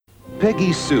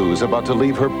Peggy Sue's about to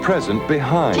leave her present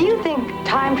behind. Do you think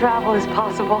time travel is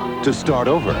possible? To start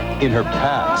over in her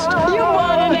past. You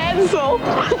want an Ansel!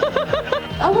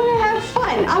 I want to have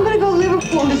fun. I'm going to go to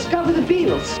Liverpool and discover the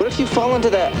Beatles. What if you fall into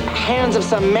the hands of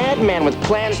some madman with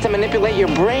plans to manipulate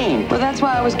your brain? Well, that's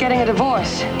why I was getting a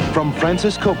divorce. From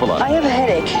Francis Coppola, I have a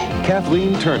headache.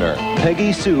 Kathleen Turner,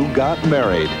 Peggy Sue got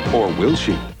married. Or will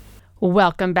she?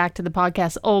 Welcome back to the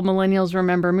podcast, Old Millennials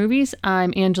Remember Movies.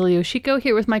 I'm Angela Yoshiko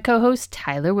here with my co-host,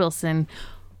 Tyler Wilson.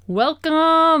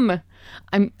 Welcome!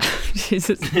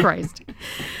 Jesus Christ.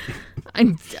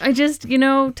 I just,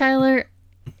 Tyler,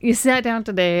 you sat down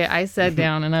today, I sat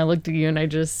down, and I looked at you and I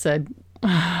just said,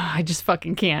 I just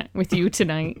fucking can't with you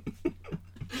tonight.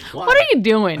 What are you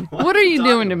doing? What are you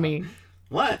doing to me?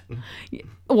 What?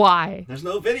 Why? There's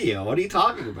no video. What are you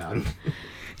talking about?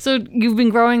 So you've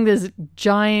been growing this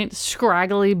giant,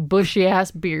 scraggly, bushy-ass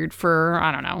beard for,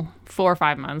 I don't know, 4 or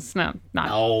 5 months. No, not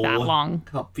that long.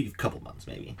 Couple months,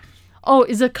 maybe. Oh,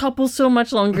 is a couple so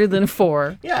much longer than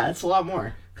 4? Yeah, it's a lot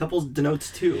more. Couples denotes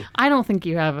 2. I don't think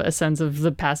you have a sense of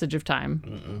the passage of time.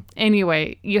 Mm-mm.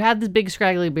 Anyway, you had this big,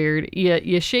 scraggly beard.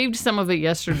 You shaved some of it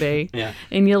yesterday. Yeah.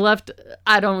 And you left,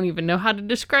 I don't even know how to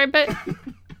describe it.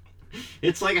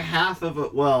 It's like a half of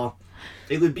it. Well,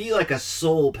 it would be like a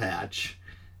soul patch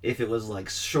if it was like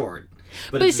short.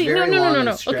 But it's see, very long and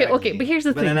no. Okay, but here's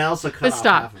the thing. But then I also cut off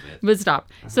half of it. But stop.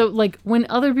 Uh-huh. So, like, when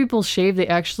other people shave, they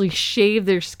actually shave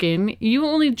their skin. You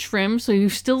only trim, so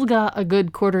you've still got a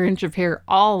good 1/4 inch of hair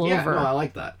all over. Yeah, no, I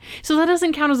like that. So that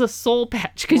doesn't count as a soul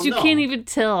patch, because you can't even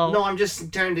tell. No, I'm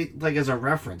just trying to, like, as a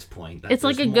reference point. It's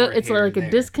like a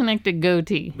disconnected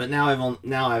goatee. But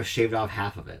now I've shaved off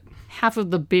half of it. Half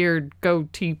of the beard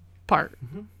goatee part.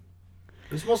 Mm-hmm.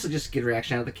 It was mostly just to get a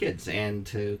reaction out of the kids and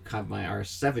to have our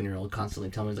 7-year-old constantly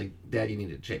tell me, like, Dad, you need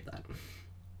to shave that.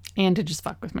 And to just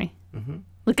fuck with me. Mm-hmm.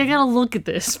 Like, I gotta look at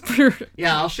this.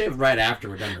 Yeah, I'll shave right after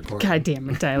we're done recording. God damn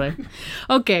it, Tyler.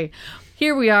 Okay,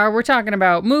 here we are. We're talking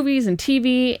about movies and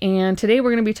TV, and today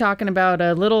we're going to be talking about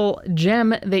a little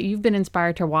gem that you've been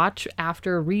inspired to watch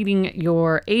after reading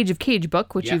your Age of Cage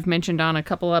book, which you've mentioned on a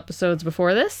couple episodes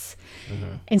before this.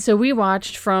 Mm-hmm. And so we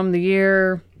watched from the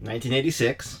year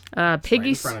 1986.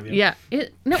 Peggy. Right yeah.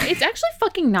 It's actually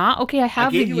fucking not. Okay, I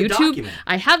have the YouTube.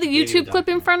 I have the YouTube clip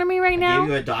in front of me right now. I gave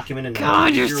you a document. And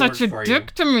God, you're such a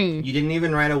dick to me. You didn't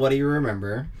even write a what do you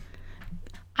remember.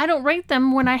 I don't write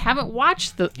them when I haven't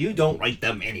watched the... You don't write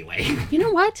them anyway. You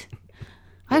know what?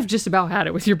 I've just about had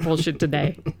it with your bullshit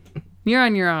today. You're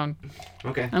on your own.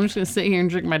 Okay. I'm just going to sit here and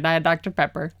drink my Diet Dr.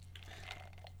 Pepper.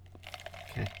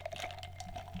 Okay.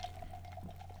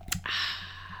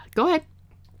 Go ahead.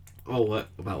 Oh, what?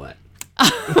 About what?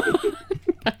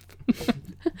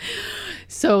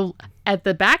 So, at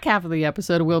the back half of the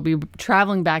episode, we'll be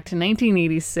traveling back to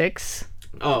 1986...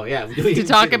 Oh, yeah. To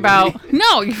talk about...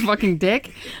 No, you fucking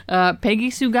dick.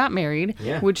 Peggy Sue Got Married,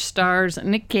 which stars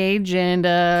Nick Cage and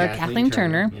Kathleen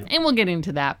Turner. Yeah. And we'll get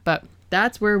into that. But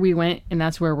that's where we went, and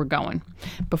that's where we're going.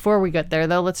 Before we get there,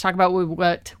 though, let's talk about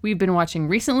what we've been watching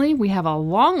recently. We have a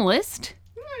long list.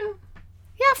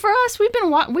 Yeah, for us, we've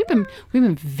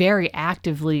been very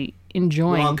actively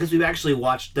enjoying. Well, because we've actually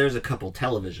watched. There's a couple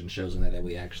television shows in there that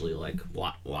we actually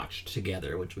watched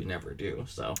together, which we never do.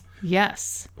 So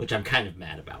yes, which I'm kind of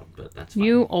mad about, but that's fine.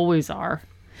 You always are.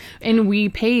 And we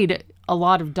paid a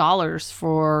lot of dollars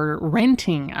for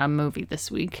renting a movie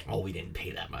this week. Oh, we didn't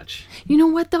pay that much. You know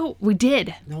what, though? We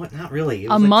did. No, not really. It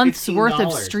was a month's $15. worth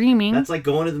of streaming. That's like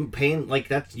going to the paying, like,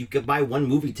 that's, you could buy one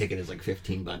movie ticket is like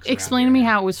 $15. Explain to me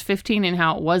how it was 15 and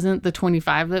how it wasn't the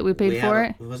 25 that we paid for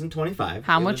it. It wasn't 25.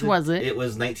 How much was it? It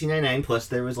was $19.99 plus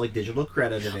there was like digital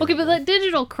credit. Okay, but that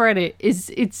digital credit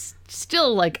it's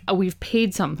still like we've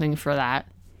paid something for that.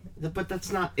 But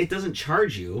that's not. It doesn't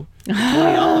charge you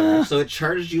 $20, so it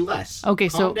charged you less. Okay,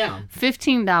 Calm down.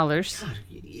 $15. God,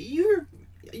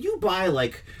 you buy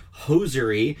like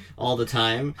hosiery all the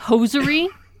time. Hosiery?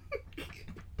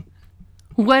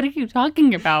 What are you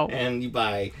talking about? And you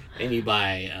buy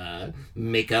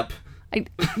makeup.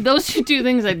 Those are two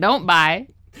things I don't buy.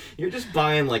 You're just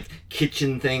buying like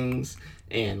kitchen things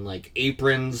and like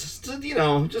aprons.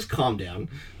 So, just calm down.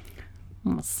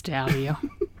 I'm gonna stab you.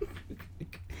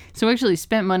 So we actually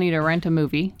spent money to rent a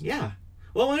movie. Yeah.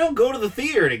 Well, we don't go to the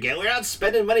theater we're not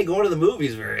spending money going to the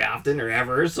movies very often or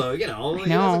ever, so, it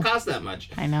doesn't cost that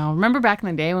much. I know. Remember back in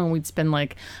the day when we'd spend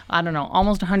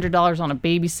almost $100 on a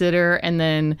babysitter and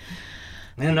then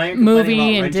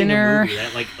movie and dinner.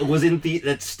 A movie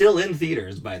that's still in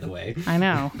theaters, by the way. I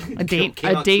know. A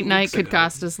date night could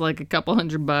cost us like a couple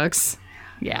 $100.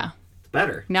 Yeah.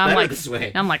 better. Now Better I'm like, this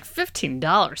way. now I'm like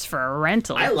 $15 for a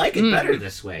rental. I like it better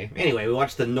this way. Anyway, we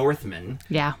watched The Northman.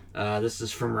 Yeah. This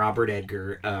is from Robert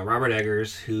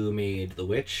Eggers, who made The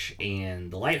Witch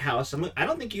and The Lighthouse. I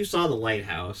don't think you saw The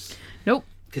Lighthouse. Nope.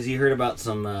 Because you heard about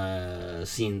some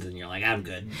scenes and you're like, I'm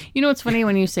good. You know what's funny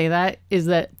when you say that is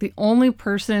that the only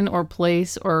person or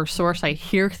place or source I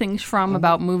hear things from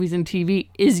about movies and TV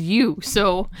is you.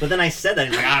 So But then I said that,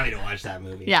 and he's like, I don't need to watch that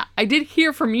movie. yeah, I did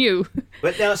hear from you.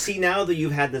 But now that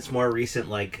you've had this more recent,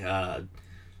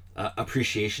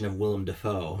 appreciation of Willem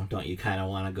Dafoe, don't you kind of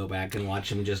want to go back and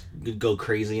watch him just go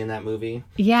crazy in that movie?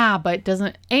 Yeah, but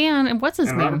doesn't and what's his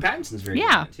And name? Robert Pattinson's very Yeah,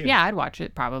 good at it, too. yeah, I'd watch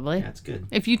it probably. That's good.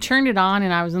 If you turned it on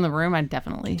and I was in the room, I'd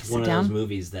definitely It's sit one of down. those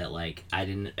movies that I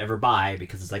didn't ever buy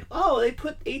because it's like, oh, they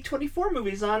put A24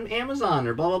 movies on Amazon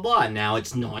or blah blah blah, and now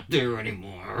it's not there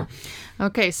anymore.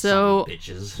 Okay, so Son of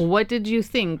bitches. what did you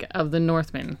think of The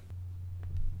Northman?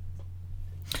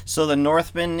 So The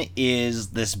Northman is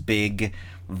this big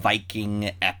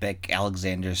Viking epic.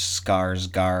 Alexander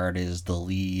Skarsgård is the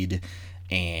lead,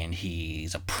 and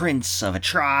he's a prince of a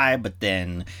tribe, but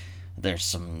then there's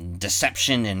some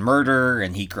deception and murder,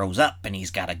 and he grows up and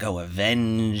he's got to go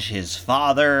avenge his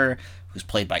father, who's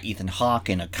played by Ethan Hawke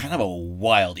in a kind of a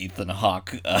wild Ethan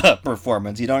Hawke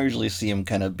performance. You don't usually see him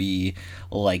kind of be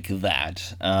like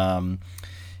that.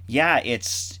 Yeah,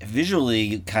 it's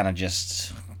visually kind of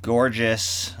just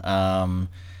gorgeous.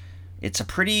 It's a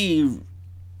pretty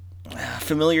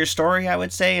familiar story, I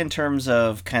would say, in terms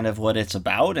of kind of what it's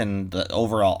about and the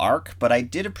overall arc. But I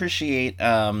did appreciate,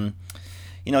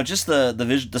 just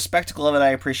the spectacle of it. I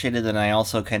appreciated, and I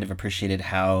also kind of appreciated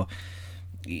how,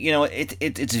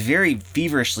 it's very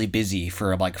feverishly busy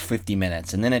for like 50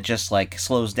 minutes, and then it just like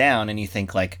slows down, and you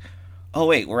think like, oh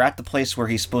wait, we're at the place where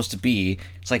he's supposed to be.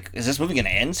 It's like, is this movie gonna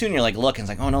end soon? You're like, look, and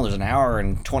it's like, oh no, there's an hour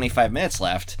and 25 minutes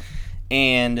left,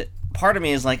 and part of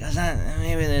me is like,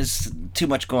 maybe there's too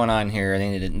much going on here.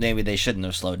 Maybe they shouldn't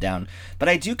have slowed down. But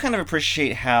I do kind of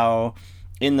appreciate how,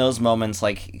 in those moments,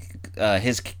 like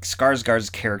his Skarsgård's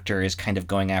character is kind of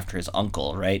going after his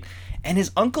uncle, right? And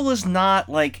his uncle is not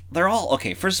like, they're all,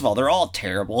 okay, first of all, they're all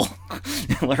terrible.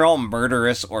 They're all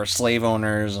murderous or slave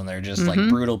owners, and they're just like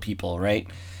brutal people, right?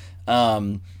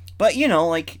 But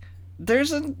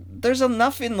there's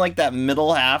enough in like that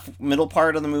middle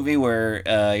part of the movie where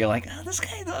you're like, oh, this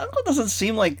guy, the uncle doesn't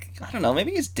seem like, I don't know,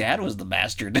 maybe his dad was the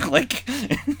bastard. Like,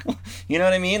 you know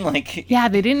what I mean? Like, Yeah,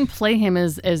 they didn't play him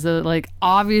as like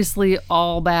obviously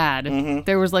all bad. Mm-hmm.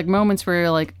 There was like moments where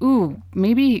you're like, ooh,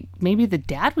 maybe the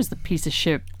dad was the piece of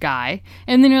shit guy,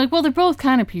 and then you're like, well, they're both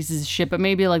kind of pieces of shit, but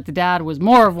maybe like the dad was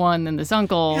more of one than this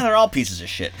uncle. yeah, they're all pieces of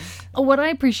shit. What I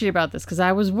appreciate about this, because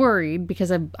I was worried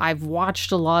because I've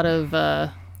watched a lot of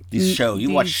These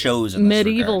watch shows in this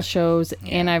medieval regard. shows,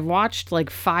 and I've watched like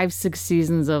 5-6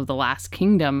 seasons of The Last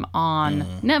Kingdom on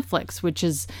Netflix, which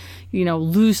is,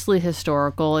 loosely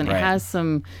historical, and Right. it has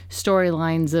some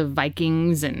storylines of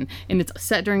Vikings, and it's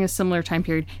set during a similar time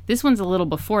period. This one's a little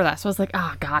before that, so I was like,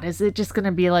 oh god, is it just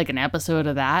gonna be like an episode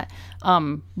of that?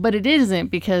 But it isn't,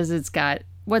 because it's got,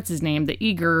 what's his name, the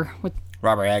Eager with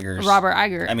Robert Eggers. Robert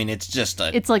Iger. I mean, it's just a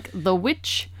It's like The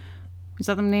Witch. Is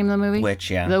that the name of the movie?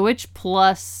 Witch, yeah. The Witch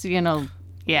plus,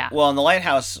 yeah. Well, and The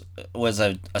Lighthouse was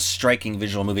a striking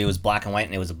visual movie. It was black and white,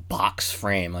 and it was a box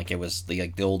frame, like it was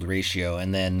the old ratio.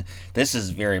 And then this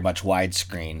is very much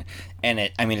widescreen, and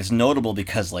it's notable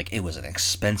because like it was an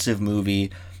expensive movie.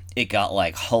 It got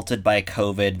like halted by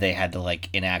COVID. They had to like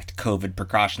enact COVID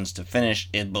precautions to finish.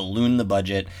 It ballooned the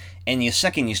budget, and the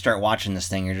second you start watching this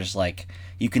thing, you're just like,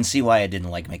 you can see why it didn't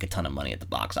like make a ton of money at the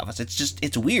box office.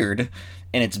 It's weird,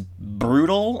 and it's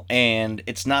brutal, and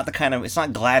it's not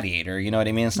Gladiator, you know what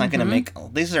I mean? It's not going to make,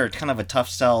 these are kind of a tough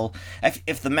sell.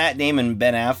 If the Matt Damon,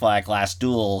 Ben Affleck Last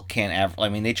Duel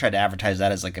they tried to advertise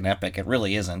that as like an epic. It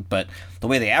really isn't, but the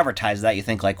way they advertise that, you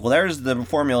think like, well, there's the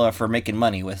formula for making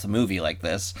money with a movie like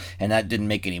this, and that didn't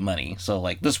make any money. So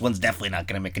like, this one's definitely not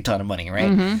going to make a ton of money,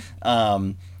 right?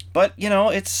 But,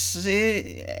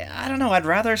 I don't know, I'd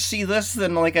rather see this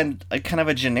than like a kind of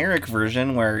a generic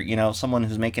version where, someone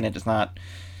who's making it is not,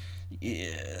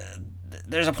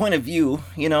 there's a point of view,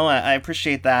 I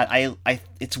appreciate that.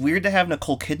 It's weird to have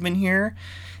Nicole Kidman here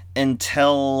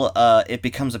until it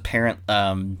becomes apparent,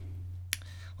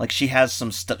 Like, she has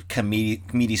some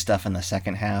comedy stuff in the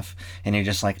second half, and you're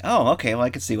just like, oh, okay, well,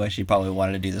 I could see why she probably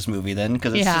wanted to do this movie then,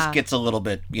 because it just gets a little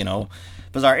bit,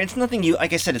 bizarre. It's nothing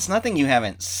like I said, it's nothing you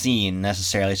haven't seen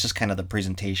necessarily. It's just kind of the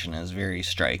presentation is very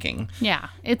striking. Yeah,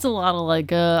 it's a lot of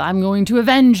like, I'm going to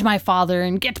avenge my father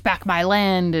and get back my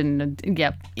land, and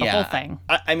the whole thing.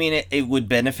 I mean, it would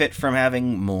benefit from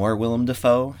having more Willem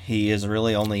Dafoe. He is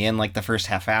really only in like the first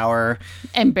half hour,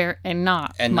 and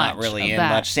not really in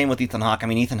much. Same with Ethan Hawke. I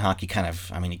mean, Ethan Hawke, you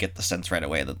get the sense right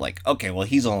away that like, okay, well,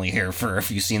 he's only here for a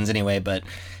few scenes anyway. But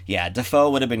yeah, Dafoe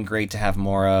would have been great to have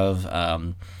more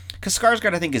of. Because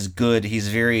Skarsgård, I think, is good. He's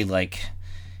very, like,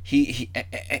 he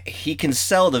can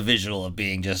sell the visual of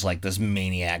being just, like, this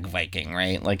maniac Viking,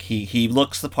 right? Like, he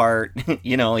looks the part,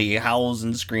 he howls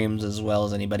and screams as well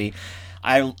as anybody.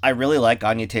 I really like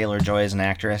Anya Taylor-Joy as an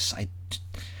actress. I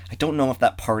don't know if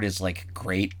that part is, like,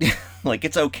 great. Like,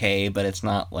 it's okay, but it's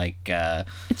not, like...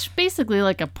 It's basically,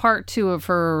 like, a part 2 of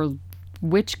her...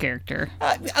 witch character?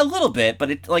 A little bit, but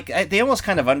it they almost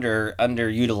kind of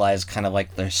underutilize kind of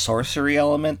like the sorcery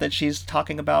element that she's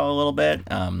talking about a little bit.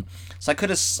 So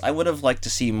I would have liked to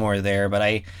see more there, but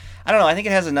I don't know. I think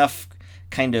it has enough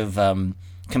kind of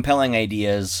compelling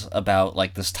ideas about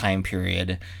like this time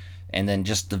period, and then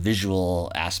just the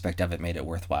visual aspect of it made it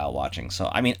worthwhile watching.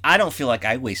 So I mean, I don't feel like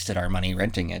I wasted our money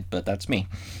renting it, but that's me.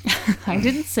 I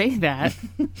didn't say that.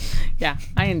 Yeah,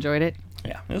 I enjoyed it.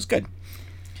 Yeah, it was good.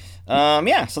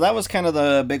 So that was kind of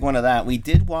the big one of that. We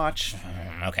did watch...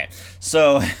 Okay,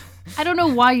 so... I don't know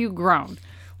why you groaned.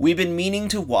 We've been meaning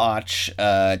to watch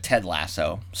Ted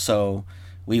Lasso. So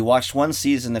we watched one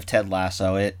season of Ted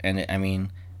Lasso. I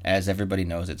mean, as everybody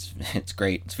knows, it's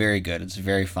great. It's very good. It's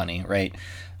very funny, right?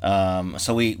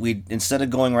 So we instead of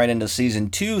going right into season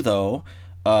 2, though...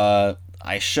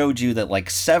 I showed you that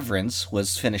like Severance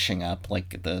was finishing up,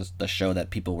 like the show that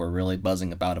people were really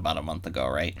buzzing about a month ago,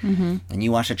 right? Mm-hmm. And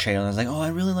you watched a trailer and I was like, oh,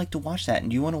 I'd really like to watch that.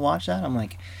 And do you want to watch that? I'm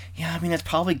like, yeah, I mean, it's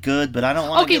probably good, but I don't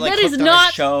want to get like hooked on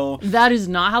a show. That is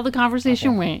not how the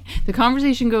conversation went. The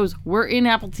conversation goes, we're in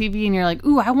Apple TV and you're like,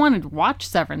 ooh, I wanted to watch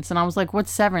Severance. And I was like, what's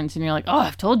Severance? And you're like, oh,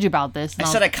 I've told you about this. And I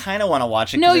said I kind of want to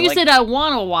watch it. No, you said I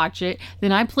want to watch it.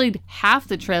 Then I played half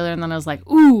the trailer and then I was like,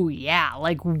 ooh, yeah,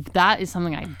 like that is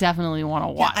something I definitely want to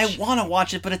watch. Yeah, I want to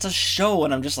watch it, but it's a show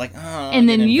and I'm just like, oh. And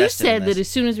then you said that as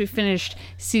soon as we finished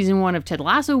season 1 of Ted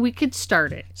Lasso, we could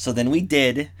start it. So then we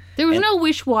did. There was no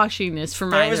wish-washiness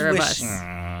from either of us.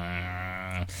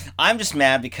 I'm just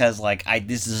mad because like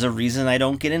this is a reason I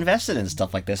don't get invested in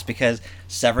stuff like this, because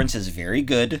Severance is very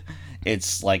good.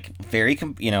 It's like very,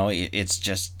 it's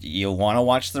just, you want to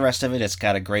watch the rest of it. It's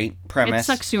got a great premise.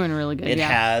 It sucks you in really good. It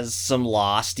has some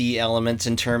Losty elements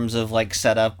in terms of like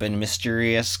setup and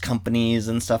mysterious companies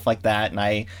and stuff like that.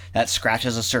 And that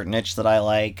scratches a certain itch that I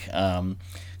like.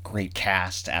 Great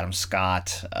cast: Adam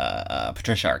Scott,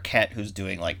 Patricia Arquette, who's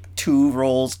doing like 2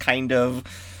 roles kind of,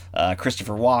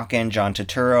 Christopher Walken, John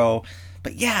Turturro.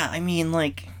 But yeah, I mean,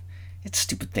 like, it's a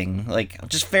stupid thing. Like,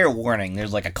 just fair warning,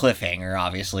 there's like a cliffhanger,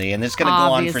 obviously, and it's gonna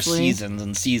go on for seasons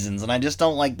and seasons, and I just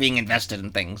don't like being invested in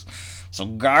things. So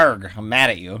garg, I'm mad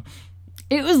at you.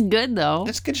 It was good though.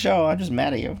 It's a good show. I'm just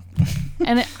mad at you.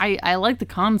 And I like the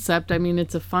concept. I mean,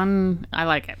 it's I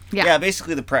like it. Yeah. Yeah.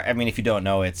 Basically, if you don't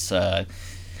know, it's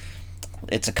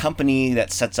a company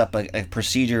that sets up a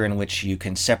procedure in which you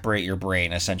can separate your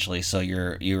brain, essentially. So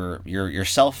you're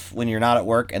yourself when you're not at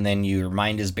work, and then your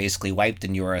mind is basically wiped,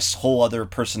 and you're a whole other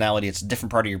personality. It's a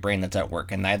different part of your brain that's at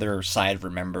work, and neither side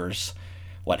remembers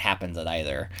what happens at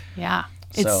either. Yeah,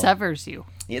 it severs you.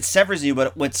 It severs you,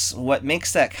 but what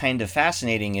makes that kind of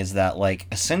fascinating is that, like,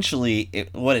 essentially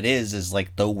what it is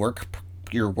like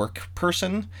your work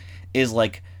person is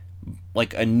like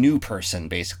a new person,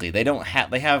 basically. They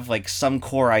have like some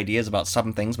core ideas about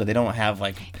some things, but they don't have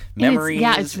like memories.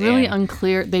 It's really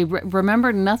unclear. They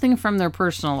remember nothing from their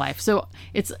personal life. So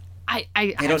it's I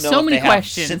have so many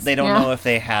questions. They don't know if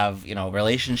they have,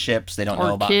 relationships. They don't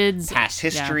know about kids, past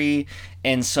history. Yeah.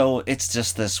 And so it's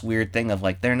just this weird thing of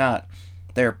like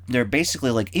they're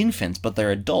basically like infants, but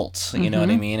they're adults. You know what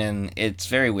I mean? And it's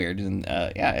very weird. And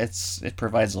it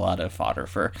provides a lot of fodder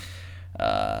for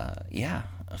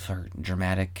for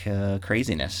dramatic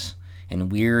craziness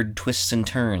and weird twists and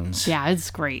turns. Yeah,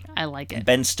 it's great. I like it.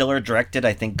 Ben Stiller directed,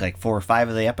 I think, like 4 or 5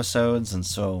 of the episodes, and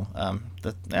so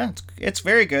it's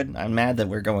very good. I'm mad that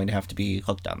we're going to have to be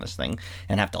hooked on this thing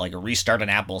and have to like restart an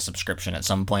Apple subscription at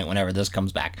some point whenever this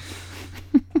comes back.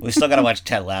 We still got to watch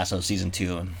Ted Lasso season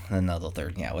 2 and another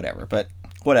third. Yeah, whatever. But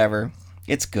whatever.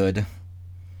 It's good.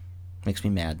 Makes me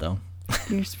mad though.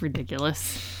 You're just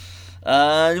ridiculous.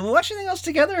 Did we watch anything else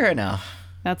together or no?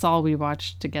 That's all we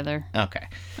watched together. Okay.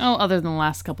 Oh, other than the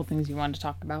last couple things you wanted to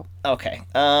talk about. Okay.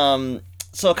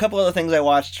 So a couple other things I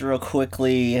watched real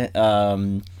quickly.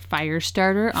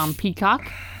 Firestarter on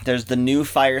Peacock. There's the new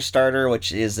Firestarter,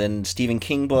 which is a Stephen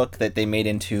King book that they made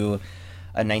into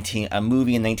a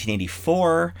movie in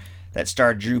 1984 that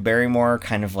starred Drew Barrymore,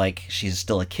 kind of like she's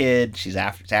still a kid.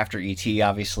 It's after E.T.,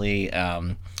 obviously.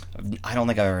 I don't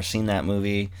think I've ever seen that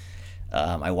movie.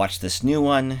 I watched this new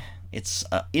one. It's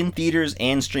in theaters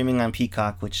and streaming on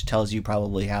Peacock, which tells you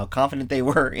probably how confident they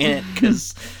were in it,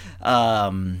 because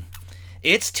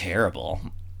it's terrible.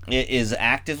 It is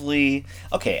actively...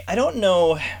 Okay, I don't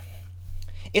know...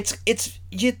 It's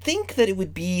you'd think that it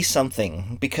would be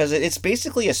something, because it's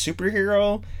basically a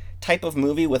superhero type of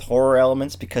movie with horror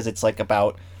elements, because it's like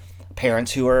about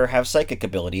parents who have psychic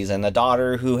abilities and a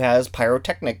daughter who has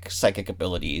pyrotechnic psychic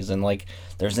abilities, and like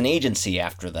there's an agency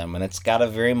after them, and it's got a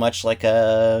very much like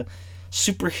a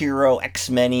superhero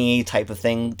X-Men-y type of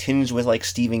thing tinged with like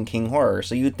Stephen King horror.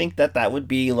 So you'd think that would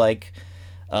be like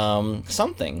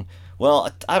something.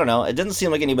 Well, I don't know. It doesn't seem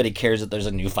like anybody cares that there's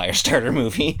a new Firestarter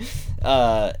movie.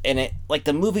 And it, like,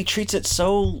 the movie treats it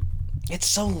so... It's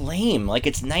so lame. Like,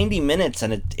 it's 90 minutes,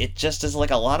 and it just is,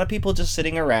 like, a lot of people just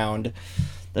sitting around.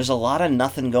 There's a lot of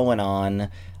nothing going on.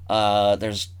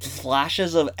 There's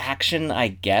flashes of action, I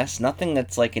guess. Nothing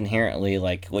that's, like, inherently,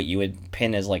 like, what you would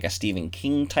pin as, like, a Stephen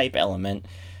King-type element.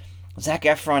 Zac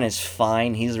Efron is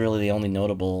fine. He's really the only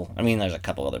notable... I mean, there's a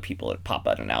couple other people that pop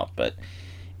out and out, but...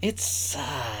 it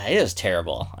is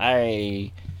terrible.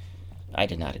 I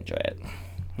did not enjoy it.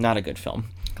 Not a good film.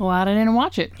 Glad I didn't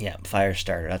watch it. Yeah,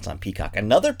 Firestarter. That's on Peacock.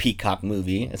 Another Peacock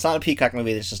movie. It's not a Peacock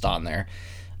movie. It's just on there.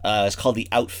 It's called The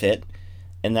Outfit,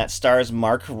 and that stars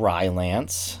Mark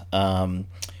Rylance. And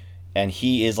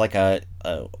he is like a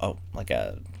Come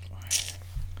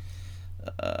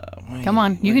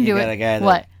on, you can do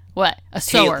it. What? A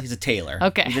sewer. He's a tailor.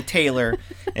 Okay. He's a tailor.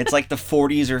 It's like the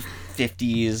 40s or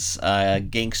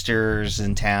 50s gangsters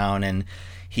in town, and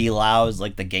he allows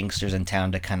like the gangsters in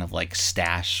town to kind of like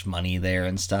stash money there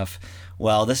and stuff.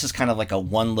 Well, this is kind of like a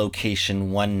one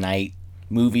location, one night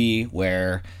movie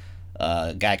where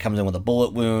a guy comes in with a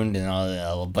bullet wound and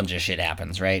a bunch of shit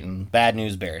happens, right? And bad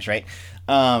news bears, right?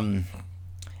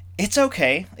 It's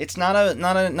okay. It's not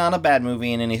a bad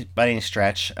movie by any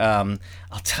stretch. I'll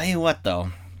tell you what though.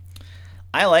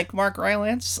 I like Mark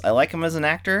Rylance. I like him as an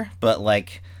actor, but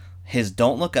like his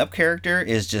Don't Look Up character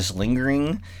is just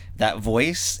lingering, that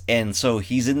voice, and so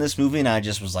he's in this movie and I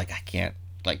just was like, I can't,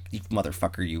 like, you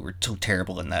motherfucker, you were so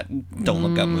terrible in that Don't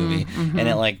Look Up movie. Mm-hmm. And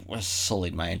it like was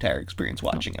sullied my entire experience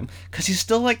watching him, because he's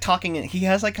still like talking, he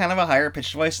has like kind of a higher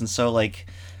pitched voice, and so like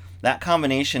that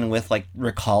combination with like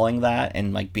recalling that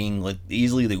and like being like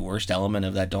easily the worst element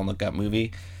of that Don't Look Up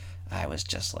movie, I was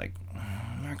just like,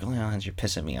 Mark Rylance, you're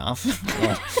pissing me off.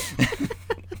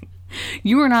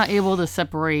 You were not able to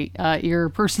separate your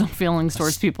personal feelings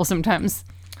towards people sometimes.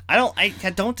 I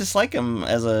don't dislike him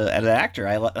as an actor.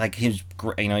 I like he's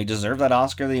great. You know, he deserved that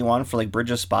Oscar that he won for like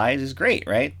Bridge of Spies. He's great,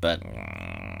 right? But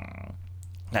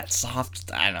that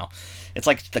soft, I don't know. It's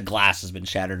like the glass has been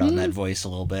shattered on that voice a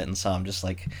little bit, and so I'm just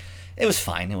like, it was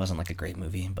fine. It wasn't like a great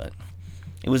movie, but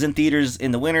it was in theaters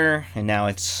in the winter, and now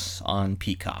it's on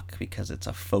Peacock because it's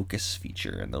a Focus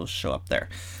feature, and those show up there.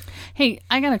 Hey,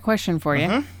 I got a question for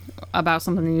you about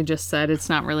something that you just said. It's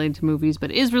not related to movies,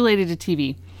 but it is related to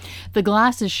TV. The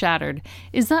glass is shattered.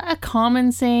 Is that a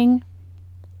common saying?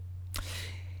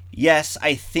 Yes,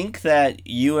 I think that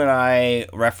you and I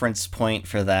reference point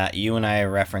for that. You and I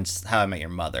referenced How I Met Your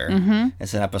Mother. Mm-hmm.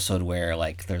 It's an episode where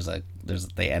like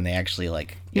they actually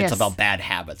like it's about bad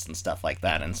habits and stuff like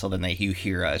that, and so then you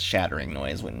hear a shattering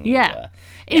noise when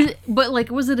But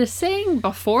like, was it a saying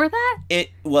before that? It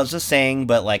was a saying,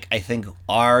 but like I think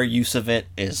our use of it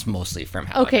is mostly from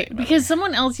How I Met Your Mother. Because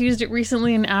someone else used it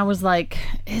recently, and I was like,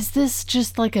 is this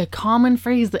just like a common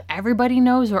phrase that everybody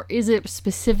knows, or is it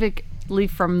specific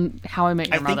from How I Met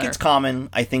Your Mother? I think it's common.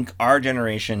 I think our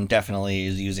generation definitely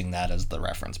is using that as the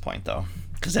reference point, though,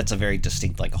 because that's a very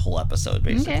distinct, like a whole episode,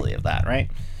 basically, of that, right?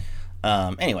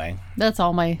 Anyway. That's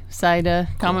all my side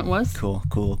comment was. Cool.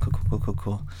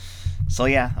 So,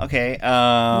 yeah, okay.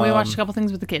 We watched a couple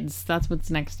things with the kids. That's what's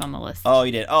next on the list. Oh,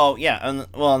 you did? Oh, yeah. And,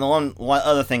 well, and the one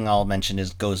other thing I'll mention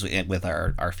goes with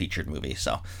our featured movie,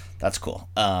 so that's cool.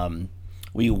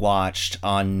 We watched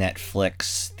on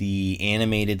Netflix the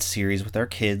animated series with our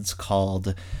kids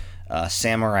called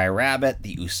Samurai Rabbit,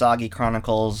 the Usagi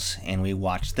Chronicles, and we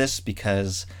watched this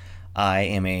because I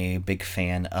am a big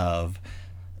fan of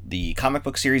the comic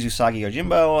book series Usagi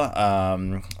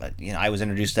Yojimbo. I was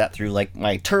introduced to that through like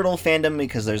my turtle fandom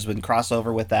because there's been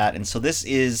crossover with that, and so this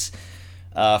is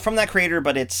from that creator,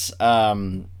 but it's not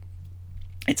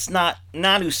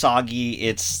Usagi.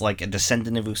 It's like a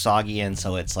descendant of Usagi, and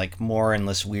so it's like more in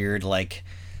this weird, like,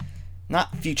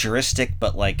 not futuristic,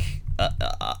 but like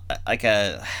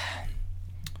a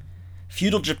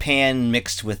feudal Japan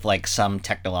mixed with like some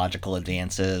technological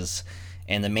advances.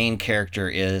 And the main character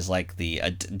is like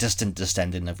a distant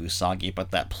descendant of Usagi,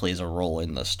 but that plays a role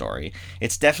in the story.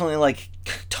 It's definitely like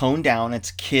toned down.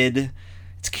 It's kid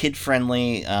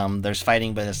friendly. There's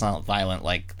fighting, but it's not violent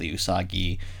like the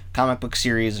Usagi comic book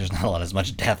series. There's not a lot as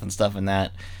much death and stuff in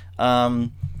that.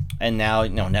 And now,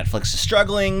 Netflix is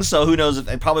struggling, so who knows if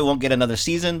they probably won't get another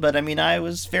season. But I mean, I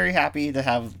was very happy to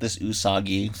have this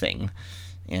Usagi thing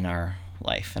in our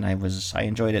life, and I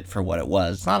enjoyed it for what it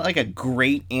was. It's not like a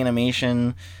great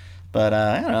animation, but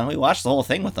I don't know, we watched the whole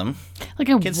thing with them.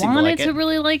 Like, I wanted to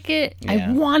really like it. Yeah.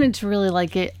 I wanted to really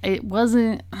like it. It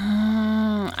wasn't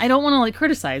I don't want to like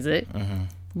criticize it,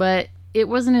 but it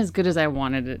wasn't as good as I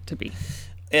wanted it to be.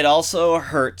 It also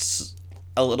hurts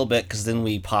a little bit because then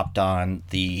we popped on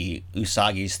the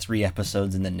Usagi's 3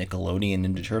 episodes in the Nickelodeon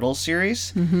Ninja Turtles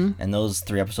series, and those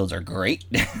 3 episodes are great.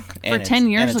 For 10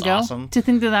 years ago, awesome. to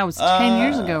think that was 10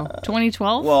 years ago,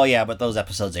 2012. Well, yeah, but those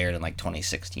episodes aired in like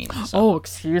 2016. So. Oh,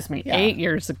 excuse me, 8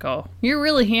 years ago. You're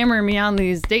really hammering me on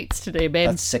these dates today,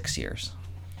 babe. That's 6 years.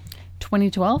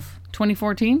 2012,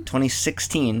 2014.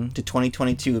 2016 to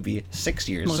 2022 would be 6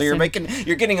 years. Listen. So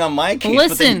you're getting on my case, but then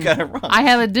Listen, you got it wrong. I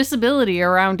have a disability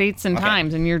around dates and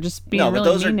times, and you're just being but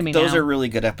really mean to me those now. are really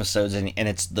good episodes, and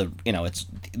it's it's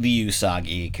the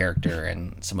Usagi character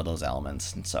and some of those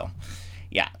elements, and so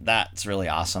yeah, that's really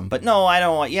awesome. But no, I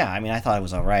don't want. Yeah, I mean, I thought it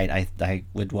was all right. I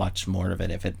would watch more of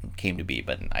it if it came to be,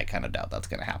 but I kind of doubt that's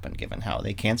going to happen given how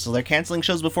they're canceling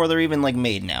shows before they're even like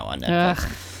made now on Netflix.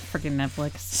 Ugh, freaking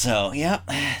Netflix. So yeah,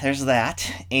 there's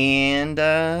that, and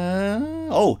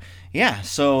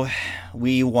so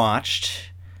we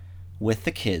watched with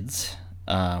the kids.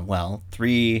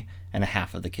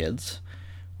 3.5 of the kids.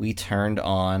 We turned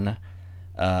on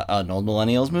an old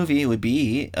millennials movie. It would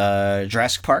be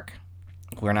Jurassic Park.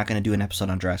 We're not going to do an episode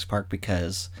on Jurassic Park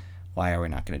because why are we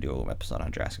not going to do an episode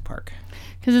on Jurassic Park?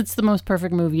 Because it's the most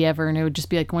perfect movie ever, and it would just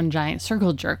be like one giant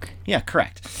circle jerk. Yeah,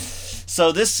 correct.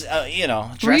 So this,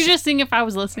 Jurassic... Were you just seeing if I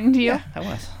was listening to you? Yeah, I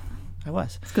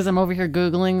was. It's because I'm over here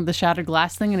Googling the shattered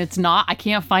glass thing, and it's not. I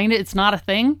can't find it. It's not a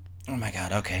thing. Oh my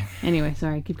god, okay. Anyway,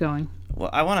 sorry. Keep going. Well,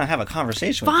 I want to have a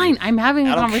conversation with Fine, you. I'm having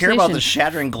a conversation. I don't care about the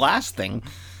shattering glass thing.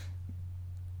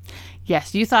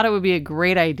 Yes, you thought it would be a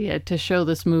great idea to show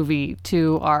this movie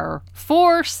to our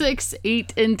 4, 6,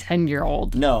 8, and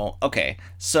 10-year-old. No, okay.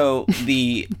 So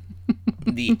the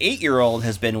 8-year-old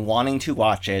has been wanting to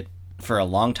watch it for a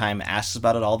long time, asks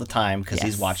about it all the time because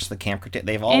he's watched the Camp Cretaceous.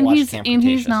 They've all watched Camp Cretaceous. And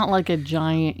he's not like a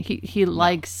giant. He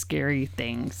likes scary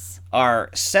things. Our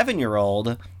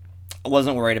 7-year-old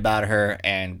wasn't worried about her,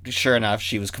 and sure enough,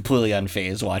 she was completely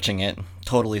unfazed watching it,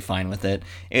 totally fine with it.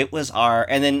 It was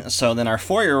and then our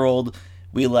 4-year-old,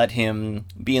 we let him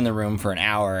be in the room for an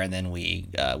hour, and then we,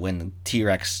 when the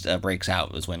T-Rex breaks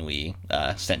out, was when we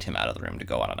sent him out of the room to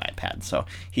go on an iPad. So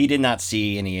he did not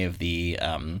see any of the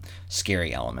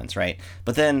scary elements, right?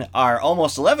 But then our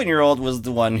almost 11-year-old was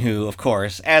the one who, of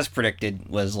course, as predicted,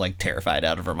 was like terrified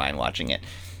out of her mind watching it.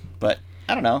 But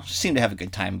I don't know, she seemed to have a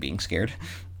good time being scared.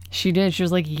 She did. She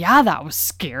was like, yeah, that was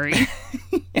scary.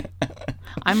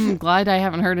 I'm glad I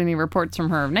haven't heard any reports from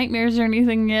her of nightmares or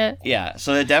anything yet. Yeah,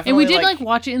 so it definitely... And we did,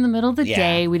 watch it in the middle of the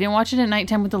day. We didn't watch it at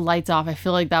nighttime with the lights off. I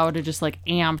feel like that would have just, amped the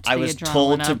adrenaline I was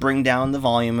told to bring down the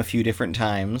volume a few different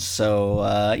times, so,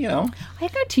 I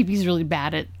think our TV's really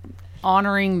bad at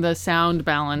honoring the sound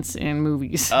balance in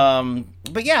movies.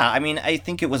 But yeah, I mean, I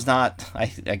think it was not...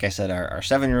 like I said, our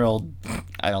 7-year-old...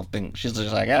 I don't think... She's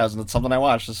just like, yeah, it's something I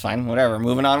watched. It's fine. Whatever.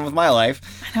 Moving on with my life.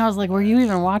 And I was like, were you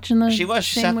even watching the She was.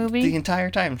 She same sat movie? the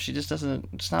entire time. She just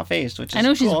doesn't... Just not phased, which is I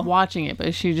know she's cool. watching it, but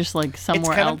is she just,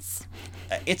 somewhere else?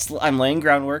 I'm laying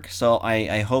groundwork, so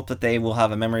I hope that they will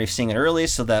have a memory of seeing it early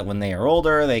so that when they are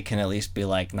older, they can at least be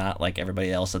not like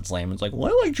everybody else that's lame. It's like,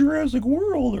 well, I like Jurassic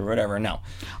World or whatever. No.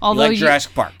 Although you like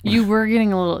Jurassic Park. You were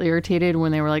getting a little irritated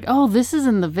when they were like, oh, this is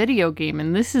in the video game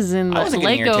and this is in the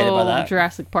Lego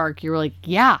Jurassic Park. You were like,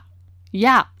 yeah.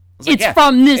 It's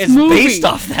from this movie. It's based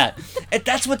off that.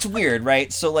 That's what's weird,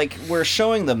 right? So, we're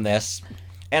showing them this,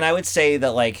 and I would say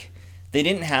that, they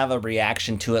didn't have a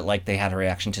reaction to it like they had a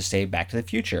reaction to, say, Back to the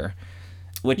Future,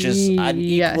 which is an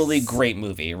equally great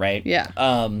movie, right? Yeah.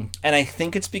 And I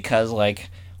think it's because,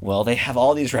 they have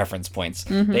all these reference points.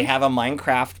 Mm-hmm. They have a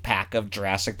Minecraft pack of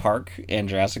Jurassic Park and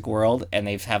Jurassic World, and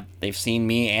they've seen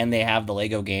me, and they have the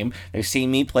Lego game. They've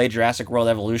seen me play Jurassic World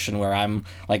Evolution, where I'm,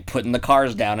 putting the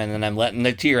cars down, and then I'm letting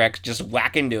the T-Rex just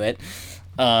whack into it.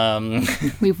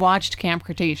 We've watched Camp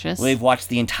Cretaceous. We've watched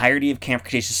the entirety of Camp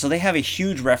Cretaceous, so they have a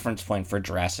huge reference point for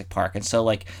Jurassic Park, and so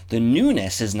like the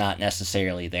newness is not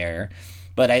necessarily there.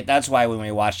 But that's why when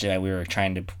we watched it, we were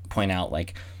trying to point out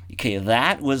like, okay,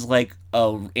 that was like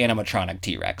a animatronic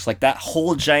T-Rex. Like that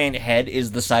whole giant head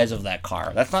is the size of that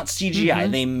car. That's not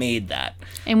CGI. They made that.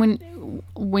 And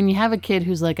when you have a kid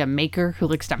who's like a maker who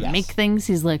likes to make things,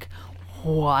 he's like,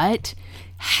 what?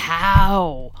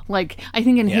 How? Like, I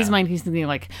think in his mind he's thinking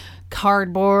like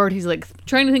cardboard. He's like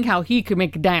trying to think how he could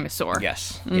make a dinosaur.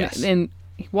 Yes. And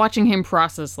watching him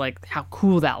process like how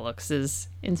cool that looks is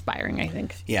inspiring, I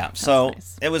think. Yeah. So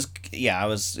nice. it was. Yeah, I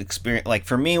was like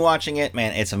for me watching it,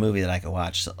 man, it's a movie that I could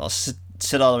watch. I'll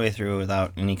sit all the way through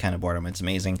without any kind of boredom. It's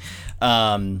amazing.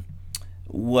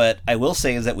 What I will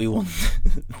say is that we will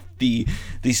the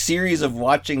series of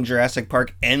watching Jurassic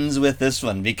Park ends with this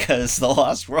one because The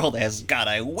Lost World has got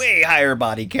a way higher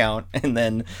body count, and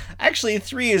then actually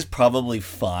 3 is probably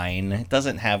fine. It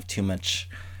doesn't have too much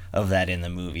of that in the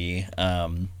movie.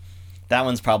 That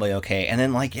one's probably okay, and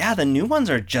then like the new ones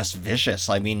are just vicious.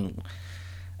 I mean,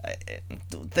 I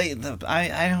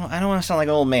don't want to sound like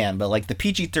an old man, but like the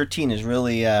PG-13 is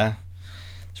really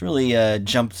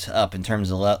jumped up in terms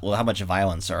of how much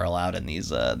violence are allowed in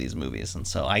these movies, and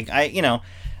so I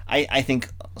think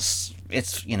it's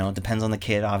it depends on the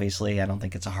kid. Obviously, I don't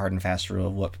think it's a hard and fast rule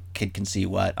of what kid can see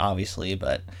what, obviously,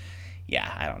 but yeah,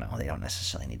 I don't know. They don't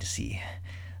necessarily need to see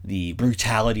the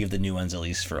brutality of the new ones, at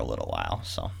least for a little while.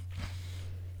 So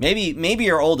maybe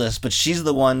your oldest, but she's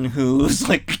the one who's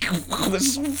like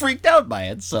was freaked out by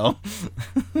it. So.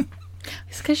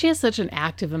 It's because she has such an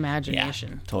active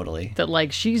imagination. Yeah, totally. That,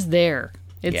 like, she's there.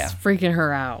 It's freaking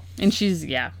her out. And she's,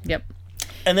 yep.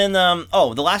 And then, the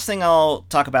last thing I'll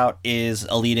talk about is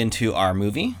a lead into our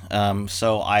movie.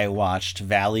 So I watched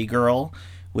Valley Girl,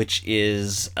 which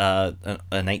is a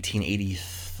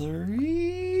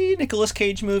 1983 Nicolas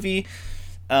Cage movie.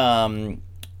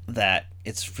 That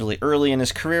it's really early in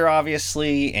his career,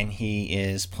 obviously, and he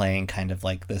is playing kind of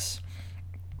like this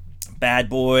bad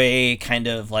boy kind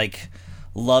of like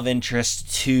love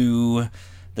interest to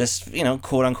this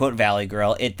quote unquote Valley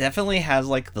Girl. It definitely has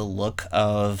like the look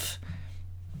of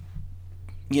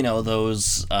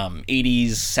those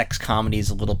 80s sex comedies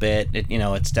a little bit.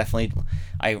 It's definitely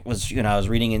I was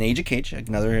reading in Age of Cage,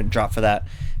 another drop for that,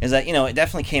 is that it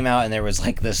definitely came out and there was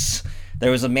like this. There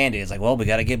was a mandate. It's like, well, we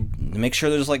got to make sure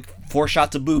there's like 4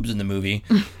 shots of boobs in the movie,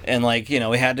 and like we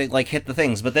had to like hit the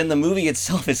things. But then the movie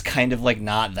itself is kind of like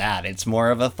not that. It's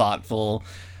more of a thoughtful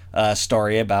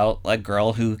story about a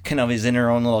girl who kind of is in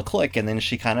her own little clique, and then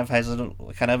she kind of has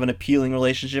an appealing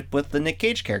relationship with the Nick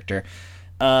Cage character.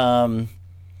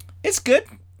 It's good.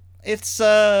 It's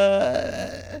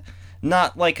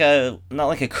not like a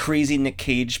crazy Nick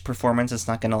Cage performance. It's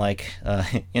not gonna I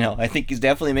think he's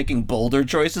definitely making bolder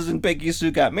choices in Peggy Sue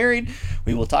Got Married.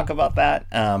 We will talk about that.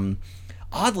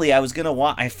 Oddly, I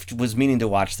was meaning to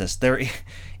watch this.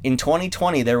 In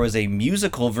 2020 there was a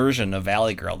musical version of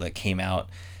Valley Girl that came out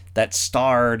that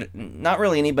starred not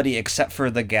really anybody except for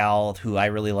the gal who I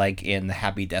really like in the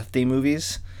Happy Death Day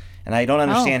movies. And I don't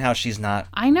understand how she's not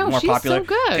more she's popular. So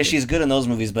good. Because she's good in those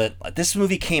movies, but this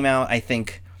movie came out, I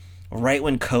think, right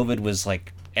when COVID was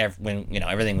like, when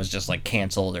everything was just like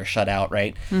canceled or shut out,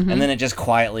 right? Mm-hmm. And then it just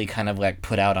quietly kind of like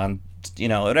put out on,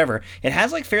 whatever. It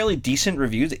has like fairly decent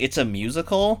reviews. It's a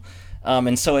musical,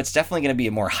 and so it's definitely going to be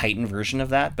a more heightened version of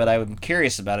that. But I'm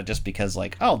curious about it just because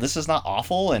like, oh, this is not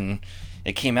awful, and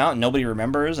it came out and nobody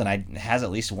remembers, and it has at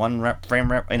least one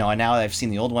frame. And now I've seen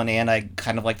the old one, and I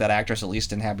kind of like that actress at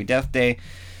least in Happy Death Day.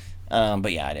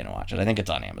 But yeah, I didn't watch it. I think it's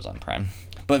on Amazon Prime.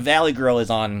 But Valley Girl is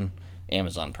on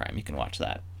Amazon Prime. You can watch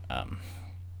that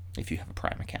if you have a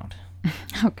Prime account.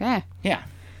 Okay. Yeah.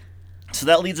 So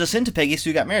that leads us into Peggy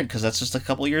Sue Got Married, because that's just a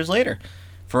couple years later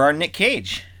for our Nick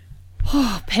Cage.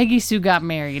 Oh, Peggy Sue Got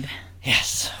Married.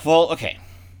 Yes. Well, okay.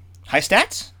 High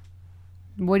stats?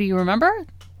 What do you remember?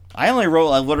 I only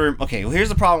wrote... Okay, well, here's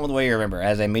the problem with the way you remember,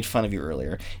 as I made fun of you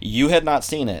earlier. You had not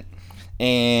seen it.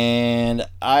 And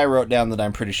I wrote down that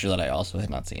I'm pretty sure that I also had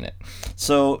not seen it.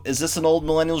 So, is this an Old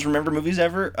Millennials Remember Movies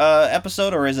Ever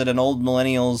episode, or is it an Old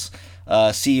Millennials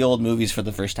See Old Movies for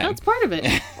the first time? That's part of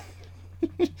it.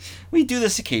 We do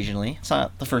this occasionally. It's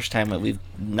not the first time that we've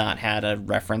not had a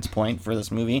reference point for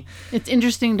this movie. It's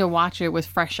interesting to watch it with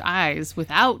fresh eyes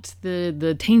without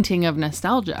the tainting of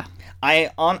nostalgia.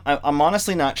 I'm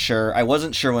honestly not sure. I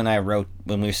wasn't sure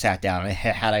when we sat down.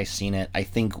 Had I seen it, I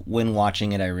think when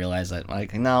watching it, I realized that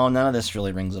like no, none of this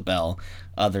really rings a bell,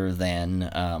 other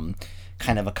than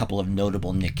kind of a couple of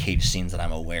notable Nick Cage scenes that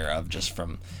I'm aware of just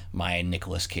from my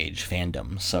Nicolas Cage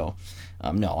fandom. So,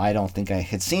 no, I don't think I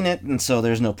had seen it, and so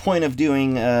there's no point of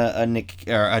doing a Nick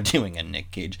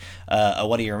Cage.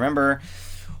 What do you remember?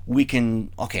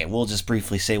 We'll just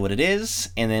briefly say what it is,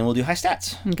 and then we'll do high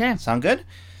stats. Okay. Sound good?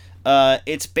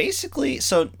 It's basically,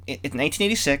 so in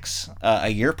 1986, a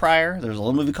year prior, there was a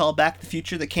little movie called Back to the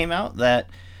Future that came out that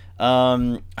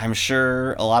I'm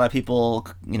sure a lot of people,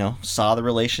 saw the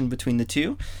relation between the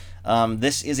two.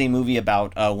 This is a movie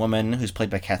about a woman who's played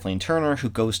by Kathleen Turner who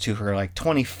goes to her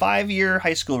 25-year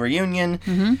high school reunion.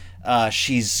 Mm-hmm.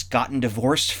 She's gotten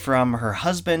divorced from her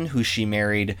husband, who she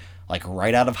married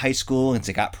right out of high school, and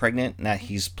she got pregnant. And that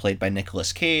he's played by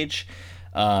Nicolas Cage.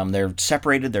 They're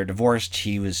separated. They're divorced.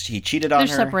 He cheated on her.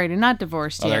 They're separated, not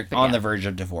divorced yet. They're on the verge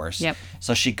of divorce. Yep.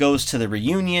 So she goes to the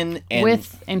reunion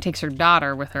and takes her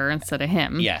daughter with her instead of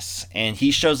him. Yes, and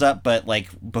he shows up, but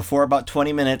before about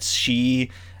 20 minutes,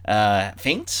 she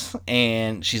faints,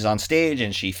 and she's on stage,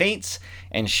 and she faints,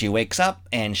 and she wakes up,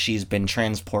 and she's been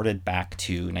transported back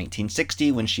to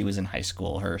 1960 when she was in high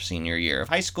school, her senior year of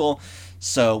high school.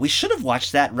 So we should have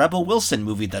watched that Rebel Wilson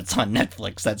movie that's on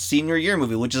Netflix, that senior year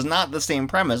movie, which is not the same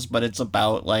premise, but it's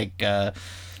about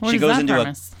she goes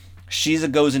into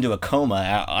goes into a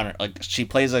coma. She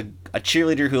plays a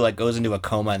cheerleader who goes into a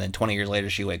coma, and then 20 years later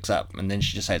she wakes up, and then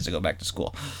she decides to go back to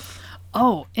school.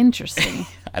 Oh, interesting.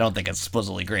 I don't think it's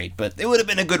supposedly great, but it would have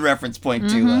been a good reference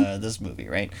point to this movie,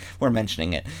 right? We're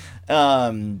mentioning it.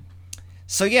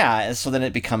 So then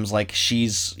it becomes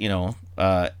she's, and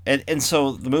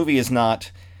so the movie is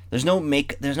not, there's no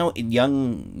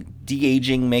young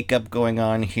de-aging makeup going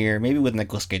on here, maybe with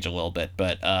Nicolas Cage a little bit,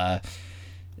 but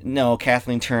no,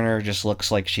 Kathleen Turner just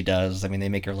looks like she does. I mean, they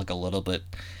make her look a little bit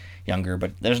younger,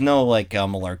 but there's no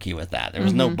malarkey with that. There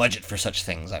was no budget for such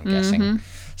things, I'm guessing.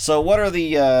 So what are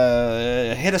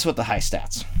the hit us with the high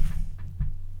stats?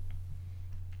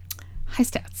 High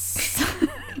stats.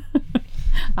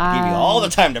 I gave you all the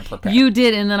time to prepare. You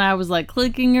did, and then I was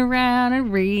clicking around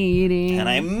and reading. And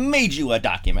I made you a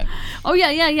document. Oh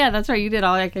yeah, that's right. You did.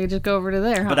 I could just go over to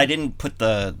there. Huh? But I didn't put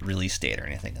the release date or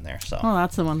anything in there. So. Oh,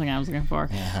 that's the one thing I was looking for.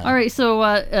 Uh-huh. All right, so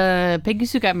Peggy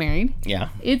Sue Got Married. Yeah.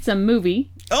 It's a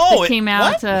movie. Oh, it came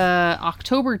out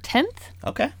October 10th.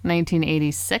 Okay.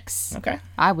 1986. Okay.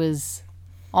 I was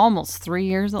almost 3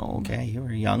 years old. Okay, you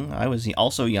were young. I was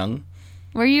also young.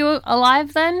 Were you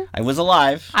alive then? I was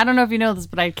alive. I don't know if you know this,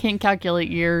 but I can't calculate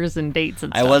years and dates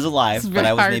and stuff. I was alive, but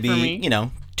I was maybe,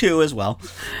 2 as well.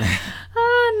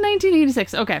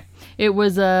 1986. Okay. It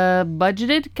was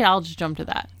budgeted. Okay, I'll just jump to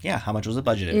that. Yeah, how much was it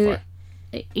budgeted for?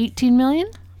 $18 million?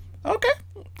 Okay.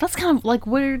 That's kind of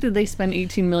where did they spend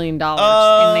 $18 million in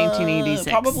 1986?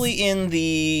 Probably in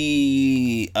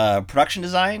the production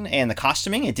design and the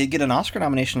costuming. It did get an Oscar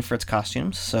nomination for its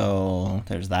costumes, so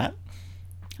there's that.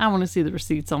 I want to see the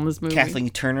receipts on this movie. Kathleen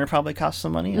Turner probably cost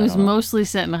some money. It was mostly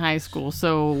set in high school,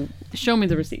 so show me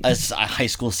the receipts. A high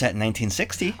school set in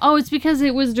 1960. Oh, it's because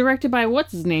it was directed by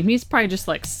what's his name? He's probably just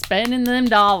spending them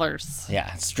dollars.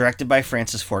 Yeah, it's directed by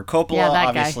Francis Ford Coppola, that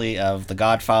obviously guy. Of The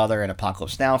Godfather and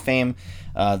Apocalypse Now fame.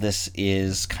 This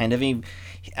is kind of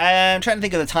I'm trying to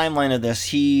think of the timeline of this.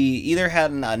 He either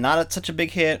had not such a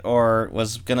big hit, or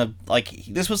was gonna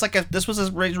this was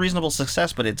a reasonable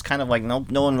success, but it's kind of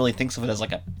no one really thinks of it as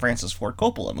a Francis Ford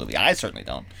Coppola movie. I certainly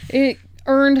don't. It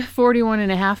earned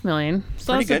 $41.5 million,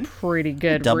 so pretty that's good. a pretty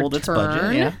good Doubled return. its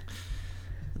budget. Yeah,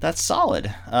 that's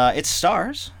solid. It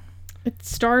stars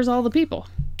all the people.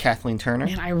 Kathleen Turner.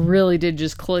 Man, I really did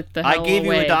just click the hell I gave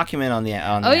away. you a document on the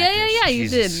Oh, yeah, you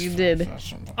did.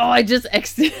 Oh, I just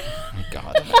exited.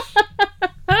 God.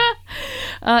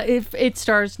 It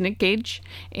stars Nick Cage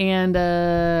and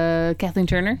Kathleen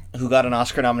Turner. Who got an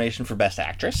Oscar nomination for Best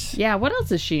Actress. Yeah, what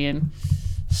else is she in?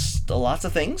 Lots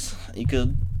of things. You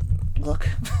could look.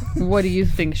 What do you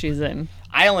think she's in?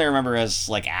 I only remember as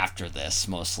after this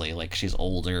mostly, she's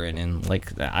older and in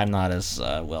I'm not as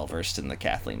well versed in the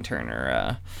Kathleen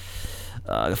Turner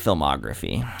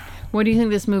filmography. What do you think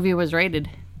this movie was rated?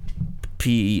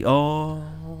 PG?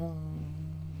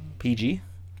 13?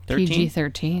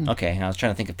 PG-13. Okay, I was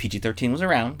trying to think if PG-13 was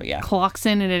around, but yeah. Clocks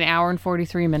in at 1 hour and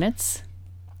 43 minutes.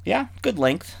 Yeah, good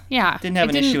length. Yeah. Didn't have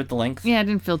an issue with the length. Yeah, it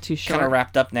didn't feel too short. Kind of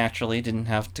wrapped up naturally. Didn't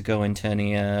have to go into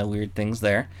any weird things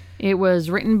there. It was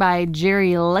written by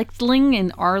Jerry Leichtling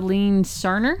and Arlene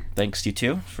Sarner. Thanks, you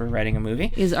two, for writing a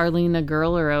movie. Is Arlene a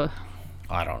girl or a...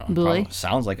 I don't know. Boy?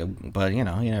 Sounds like a... But, you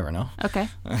never know. Okay.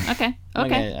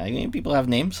 I mean, people have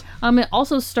names. It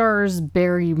also stars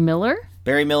Barry Miller.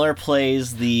 Barry Miller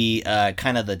plays the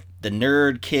kind of the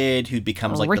nerd kid who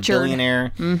becomes the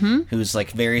billionaire, who's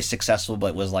very successful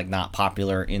but was not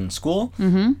popular in school.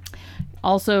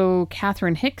 Also,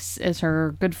 Catherine Hicks is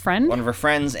her good friend. One of her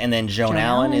friends, and then Joan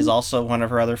Allen is also one of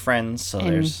her other friends, so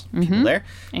there's people there.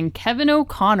 And Kevin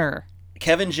O'Connor.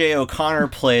 Kevin J. O'Connor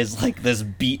plays like this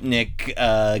beatnik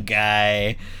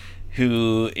guy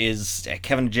who is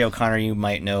Kevin J. O'Connor. You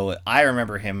might know. I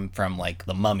remember him from like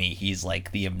The Mummy. He's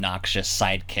like the obnoxious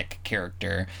sidekick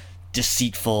character,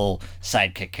 deceitful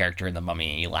sidekick character in The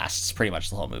Mummy. He lasts pretty much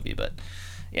the whole movie, but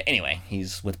yeah, anyway,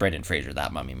 he's with Brendan Fraser,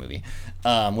 that Mummy movie,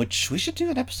 which we should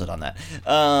do an episode on that.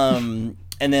 And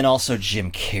then also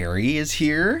Jim Carrey is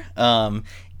here.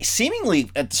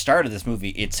 Seemingly at the start of this movie,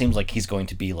 it seems like he's going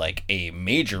to be like a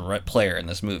major player in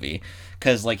this movie,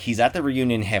 because like he's at the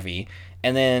reunion heavy,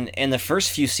 and then in the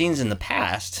first few scenes in the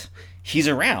past, he's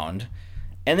around,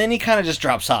 and then he kind of just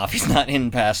drops off. He's not in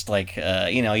past like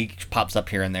he pops up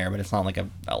here and there, but it's not like a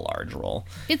large role.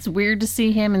 It's weird to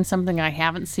see him in something I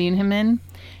haven't seen him in.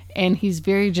 And he's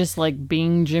very just like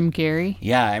being Jim Carrey.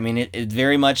 Yeah, I mean, it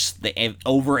very much the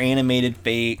over-animated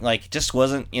fake, like, just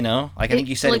wasn't, like I think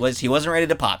you said, like, he wasn't ready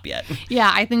to pop yet.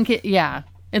 Yeah, I think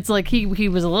it's like he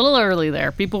was a little early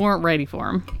there. People weren't ready for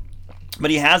him. But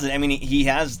he has it. I mean, he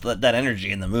has that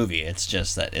energy in the movie. It's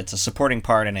just that it's a supporting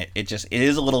part, and it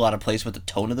is a little out of place with the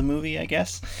tone of the movie, I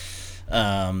guess.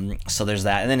 So there's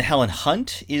that. And then Helen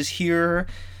Hunt is here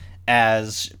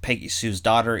as Peggy Sue's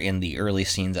daughter in the early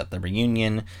scenes at the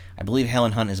reunion. I believe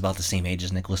Helen Hunt is about the same age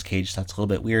as Nicolas Cage. So that's a little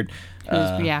bit weird.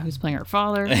 Who's playing her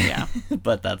father. Yeah.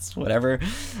 But that's whatever.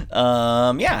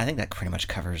 I think that pretty much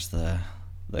covers the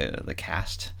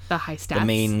cast. The high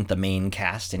stats. The main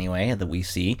cast, anyway, that we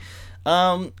see.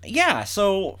 So,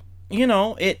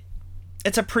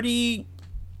 it's a pretty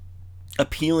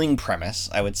appealing premise,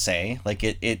 I would say. Like,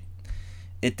 it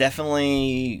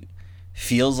definitely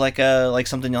feels like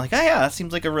something you're like, oh yeah, that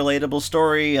seems like a relatable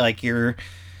story. Like, you're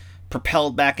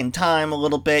propelled back in time a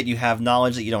little bit. You have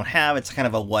knowledge that you don't have. It's kind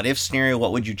of a what if scenario.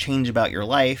 What would you change about your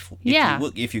life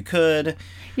if you could?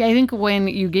 Yeah, I think when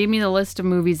you gave me the list of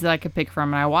movies that I could pick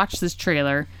from, and I watched this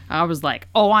trailer, I was like,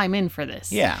 oh, I'm in for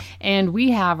this. Yeah. And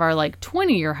we have our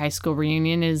 20-year high school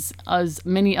reunion, as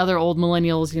many other old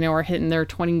millennials, are hitting their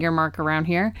 20-year mark around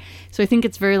here. So I think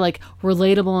it's very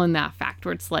relatable in that fact,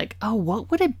 where it's like, oh,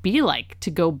 what would it be like to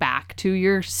go back to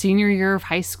your senior year of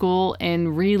high school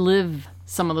and relive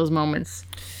some of those moments?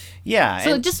 Yeah.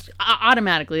 So just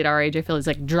automatically at our age, I feel it's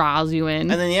draws you in.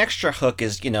 And then the extra hook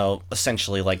is,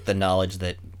 essentially the knowledge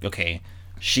that, okay,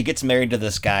 she gets married to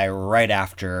this guy right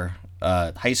after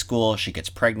high school. She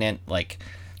gets pregnant.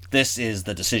 This is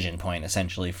the decision point,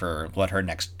 essentially, for what her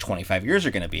next 25 years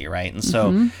are going to be, right? And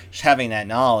so having that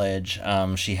knowledge,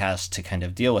 she has to kind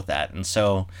of deal with that. And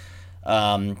so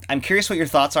I'm curious what your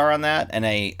thoughts are on that. And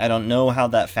I don't know how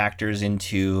that factors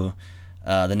into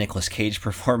the Nicolas Cage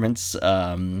performance,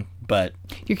 but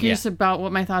you're curious about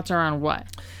what my thoughts are on what?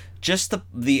 Just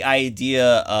the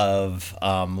idea of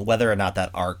whether or not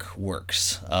that arc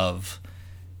works. Of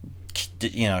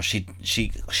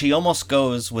she almost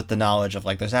goes with the knowledge of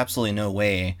there's absolutely no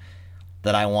way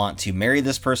that I want to marry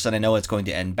this person. I know it's going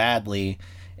to end badly,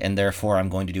 and therefore I'm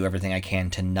going to do everything I can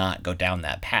to not go down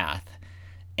that path.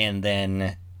 And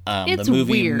then the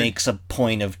movie makes a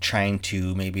point of trying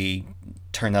to maybe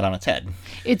turn that on its head.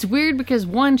 It's weird because,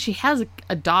 one, she has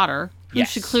a daughter who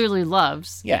she clearly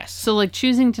loves. Yes. So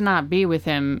choosing to not be with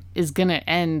him is gonna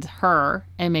end her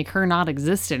and make her not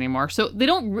exist anymore. So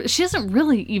she doesn't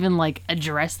really even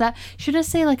address that. She just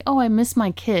say oh, I miss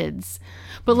my kids.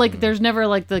 But there's never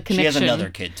the connection. She has another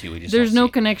kid too. There's no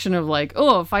connection of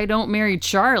oh, if I don't marry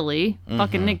Charlie,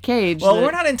 fucking Nick Cage. Well,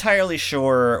 we're not entirely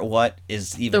sure what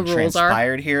is even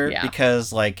transpired here,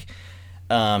 because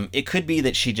it could be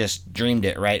that she just dreamed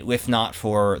it, right? If not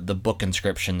for the book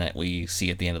inscription that we see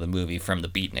at the end of the movie from the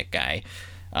beatnik guy.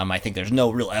 I think there's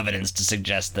no real evidence to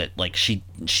suggest that she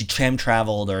time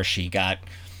traveled, or she got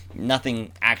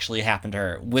nothing actually happened to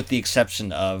her, with the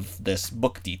exception of this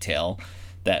book detail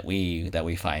that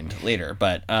we find later.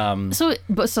 But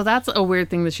so that's a weird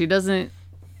thing, that she doesn't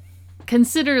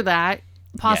consider that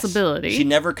possibility. Yes. She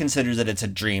never considers that it's a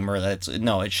dream, or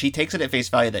that she takes it at face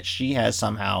value that she has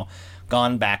somehow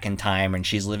gone back in time, and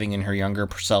she's living in her younger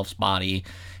self's body,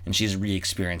 and she's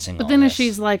re-experiencing But then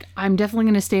she's I'm definitely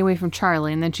going to stay away from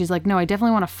Charlie, and then she's no, I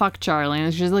definitely want to fuck Charlie,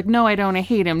 and she's no, I don't, I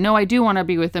hate him, no, I do want to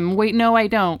be with him, wait, no, I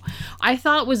don't. I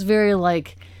thought it was very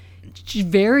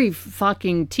very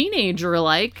fucking teenager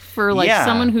for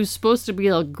someone who's supposed to be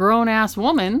a grown-ass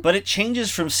woman. But it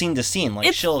changes from scene to scene.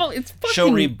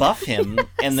 She'll rebuff him,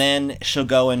 and then she'll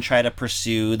go and try to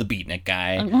pursue the beatnik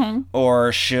guy,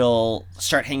 or she'll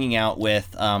start hanging out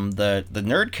with the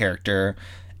nerd character,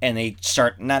 and they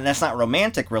start, that's not a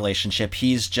romantic relationship.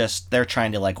 He's just, they're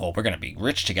trying to like, well, we're going to be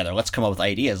rich together. Let's come up with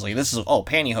ideas. Like, this is,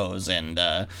 pantyhose and,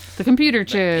 the computer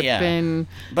chip and,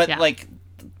 but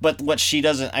but what she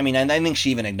doesn't, I mean, and I think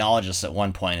she even acknowledges at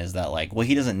one point is that like, well,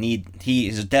 he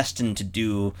is destined to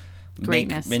do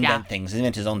greatness, invent things,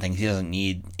 invent his own things. He doesn't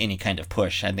need any kind of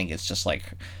push. I think it's just like,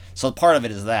 so part of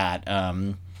it is that,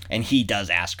 and he does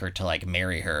ask her to like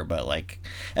marry her, but like,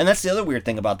 and that's the other weird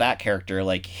thing about that character.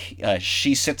 Like,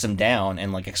 she sits him down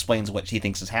and like explains what he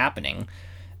thinks is happening,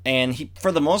 and he,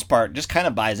 for the most part, just kind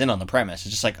of buys in on the premise.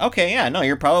 It's just like, okay, yeah, no,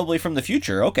 you're probably from the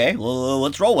future. Okay, well,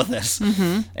 let's roll with this.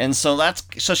 Mm-hmm. And so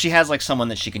so she has like someone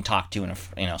that she can talk to,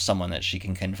 and someone that she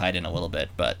can confide in a little bit.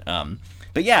 But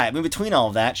yeah, I mean, between all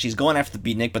of that, she's going after the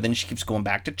beatnik, but then she keeps going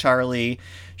back to Charlie.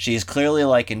 She is clearly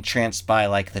like entranced by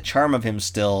like the charm of him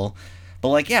still. But,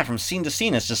 like, yeah, from scene to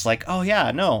scene, it's just like, oh, yeah,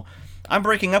 no, I'm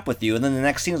breaking up with you. And then the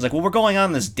next scene is like, well, we're going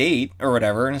on this date or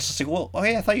whatever. And it's just like, well, oh,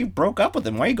 hey, I thought you broke up with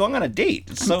him. Why are you going on a date?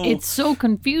 It's so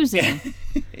confusing.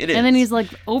 It is. And then he's, like,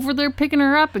 over there picking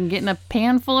her up and getting a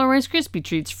pan full of Rice Krispie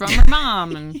treats from her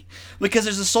mom. And because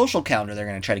there's a social calendar they're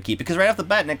going to try to keep. Because right off the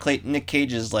bat, Nick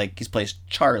Cage is, like, he's plays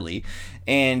Charlie.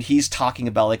 And he's talking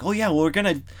about like, oh yeah, well, we're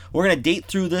gonna date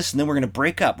through this, and then we're gonna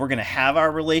break up. We're gonna have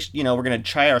our relation, we're gonna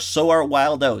try sow our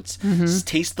wild oats,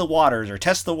 taste the waters, or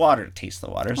test the water, or taste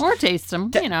them, whatever. Test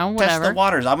the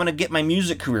waters. I'm gonna get my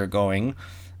music career going,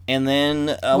 and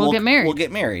then we'll get married. We'll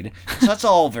get married. So that's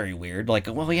all very weird. Like,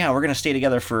 well, yeah, we're gonna stay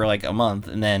together for like a month,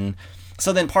 and then.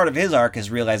 So then part of his arc is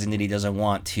realizing that he doesn't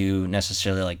want to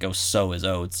necessarily like go sow his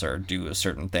oats or do a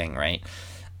certain thing, right?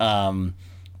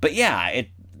 But yeah,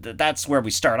 that's where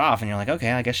we start off, and you're like,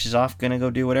 okay, I guess she's off gonna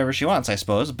go do whatever she wants, I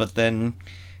suppose. But then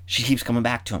she keeps coming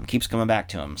back to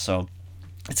him. So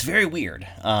it's very weird.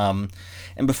 And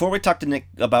before we talk to Nick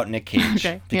about Nick Cage,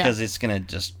 because it's gonna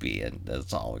just be,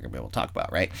 that's all we're gonna be able to talk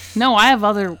about, right? No, I have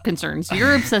other concerns.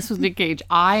 You're obsessed with Nick Cage.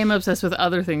 I am obsessed with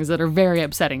other things that are very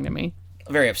upsetting to me.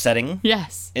 Very upsetting?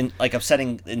 Yes.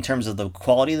 Upsetting in terms of the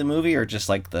quality of the movie, or just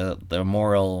like the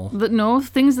moral...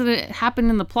 things that happen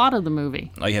in the plot of the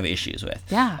movie. Oh, you have issues with?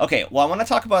 Yeah. Okay, well, I want to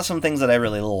talk about some things that I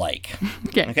really like.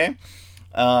 Okay?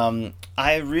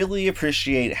 I really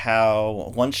appreciate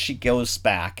how once she goes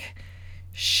back,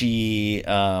 she,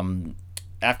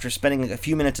 after spending a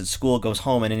few minutes at school, goes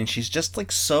home, and she's just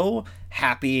like so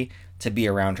happy to be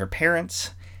around her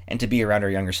parents and to be around her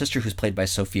younger sister, who's played by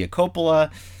Sofia Coppola.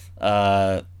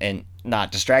 And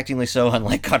not distractingly so,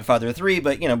 unlike Godfather 3,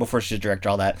 but, before she's a director,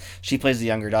 all that, she plays the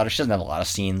younger daughter. She doesn't have a lot of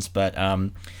scenes, but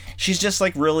she's just,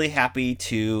 like, really happy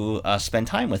to spend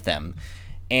time with them.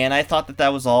 And I thought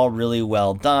that was all really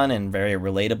well done and very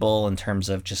relatable in terms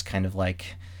of just kind of,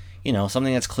 like,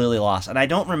 something that's clearly lost. And I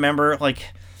don't remember,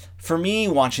 like, for me,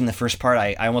 watching the first part,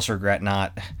 I almost regret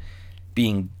not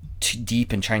being too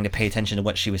deep and trying to pay attention to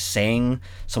what she was saying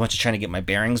so much as trying to get my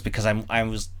bearings, because I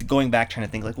was going back trying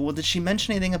to think like, well, did she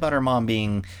mention anything about her mom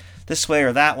being this way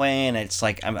or that way? And it's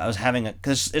like I was having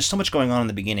because there's so much going on in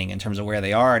the beginning in terms of where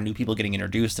they are and new people getting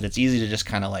introduced that it's easy to just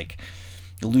kind of like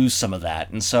lose some of that.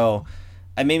 And so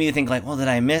I made me think like, well, did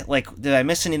I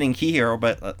miss anything key here?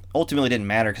 But ultimately it didn't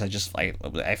matter, because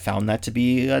I found that to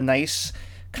be a nice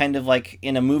kind of like,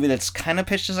 in a movie that's kind of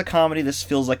pitched as a comedy, this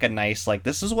feels like a nice, like,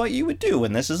 this is what you would do,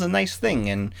 and this is a nice thing,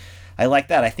 and I like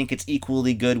that. I think it's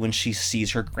equally good when she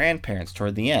sees her grandparents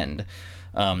toward the end.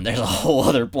 There's a whole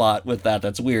other plot with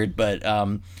that's weird, but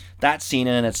that scene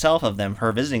in itself of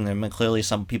her visiting them, and clearly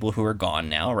some people who are gone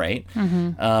now, right?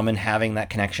 Mm-hmm. And having that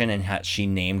connection, and she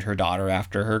named her daughter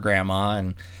after her grandma,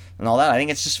 and all that. I think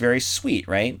it's just very sweet,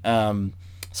 right?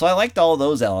 So I liked all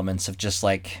those elements of just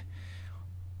like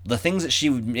the things that she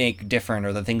would make different,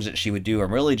 or the things that she would do, are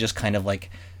really just kind of like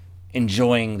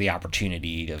enjoying the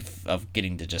opportunity of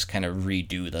getting to just kind of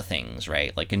redo the things,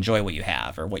 right? Like enjoy what you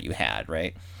have or what you had,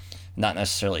 right? Not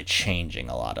necessarily changing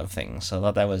a lot of things. So I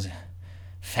thought that was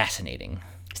fascinating.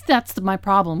 That's my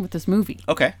problem with this movie.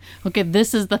 Okay,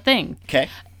 this is the thing. Okay.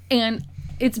 And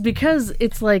it's because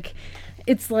it's like,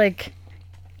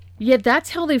 yeah,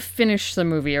 that's how they finished the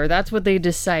movie, or that's what they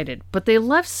decided. But they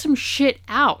left some shit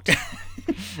out.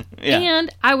 Yeah. And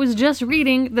I was just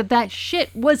reading that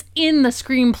shit was in the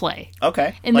screenplay.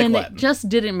 Okay. And like then what? It just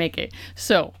didn't make it.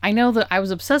 So I know that I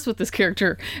was obsessed with this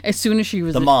character as soon as she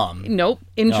was... The mom. Nope.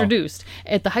 Introduced.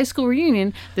 No. At the high school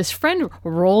reunion, this friend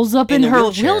rolls up in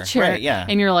her wheelchair. Right, yeah.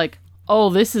 And you're like, oh,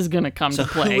 this is going to come to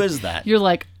play. So who is that? You're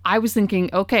like, I was thinking,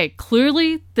 okay,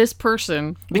 clearly this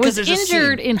person Because was there's a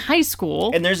injured scene. in high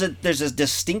school. And there's a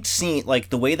distinct scene, like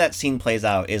the way that scene plays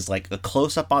out is like a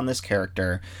close up on this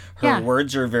character. Her Yeah.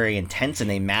 words are very intense and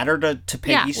they matter to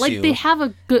Peggy Sue. like they have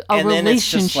a and then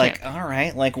it's relationship. just like, all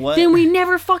right, like what? Then we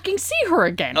never fucking see her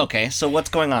again. Okay, so what's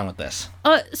going on with this?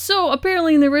 So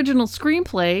apparently in the original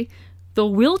screenplay, the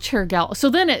wheelchair gal. So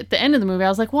then at the end of the movie, I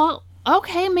was like, well,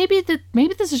 okay, maybe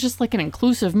this is just like an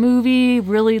inclusive movie,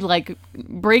 really like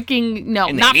breaking. No,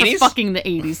 In the not 80s? for fucking the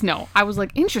 80s. No, I was like,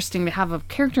 interesting to have a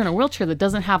character in a wheelchair that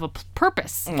doesn't have a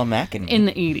purpose Well, Mac and me. in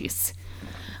the 80s.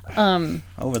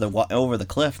 Over the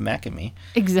cliff, Mac and me.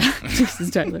 Exactly. This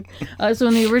is Tyler. So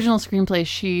in the original screenplay,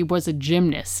 she was a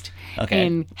gymnast Okay.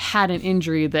 and had an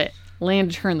injury that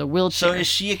landed her in the wheelchair. So is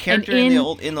she a character And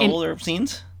in the older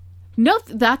scenes? No,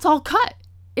 that's all cut.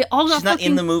 It all got She's not in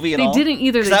fucking- the movie at all. They didn't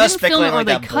either. They 'Cause I was didn't film it speculating or like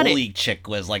they that cut bully it. chick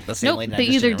was like the same Nope, lady. they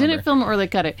either didn't film it or they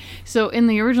cut it. So in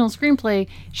the original screenplay,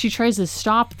 she tries to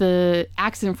stop the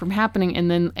accident from happening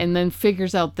and then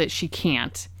figures out that she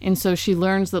can't. And so she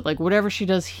learns that like whatever she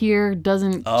does here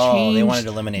doesn't Oh, change they wanted to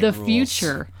eliminate the rules.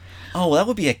 future. Oh, well, that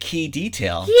would be a key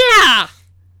detail. Yeah.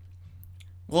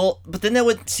 Well, but then that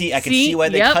would I can See? see why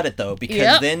they Yep. cut it though, because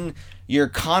Yep. then your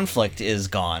conflict is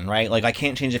gone, right? Like I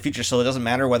can't change the future, so it doesn't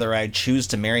matter whether I choose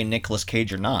to marry Nicolas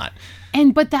Cage or not.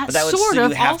 But that that would- sort so of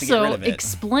you have to get rid also of it.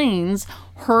 explains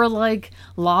her like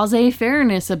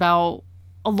laissez-fairness about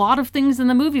a lot of things in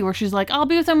the movie where she's like, I'll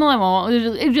be with him when I won't.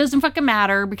 It doesn't fucking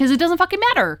matter because it doesn't fucking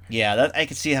matter. Yeah, that I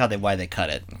can see why they cut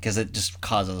it, because it just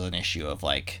causes an issue of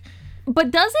like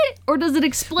But does it? Or does it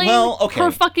explain Well, okay.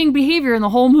 her fucking behavior in the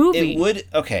whole movie?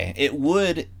 it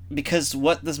would because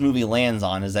what this movie lands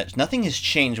on is that nothing has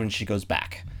changed when she goes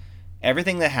back.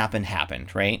 Everything that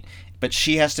happened, right? But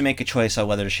she has to make a choice on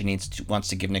whether she wants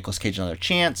to give Nicolas Cage another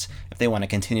chance, if they want to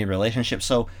continue a relationship.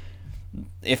 So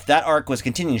if that arc was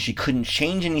continuing, she couldn't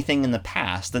change anything in the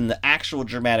past, then the actual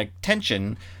dramatic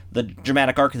tension, the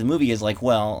dramatic arc of the movie is like,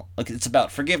 well, like it's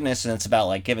about forgiveness and it's about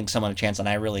like giving someone a chance, and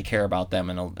I really care about them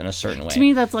in a certain way. To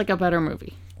me, that's like a better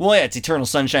movie. Well, yeah, it's Eternal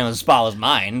Sunshine of the Spotless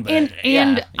Mind, but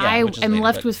I which is am later,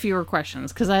 left but- with fewer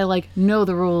questions because I like know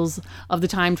the rules of the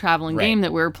time traveling Right. game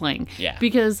that we're playing. Yeah.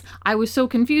 Because I was so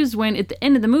confused when at the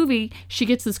end of the movie she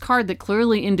gets this card that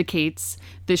clearly indicates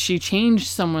that she changed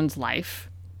someone's life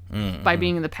by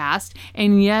being in the past,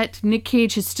 and yet Nick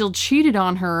Cage has still cheated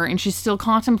on her and she's still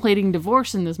contemplating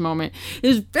divorce in this moment. It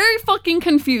is very fucking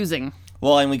confusing.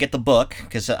 Well, and we get the book,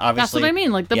 because obviously... That's what I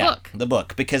mean, like the book. The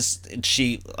book, because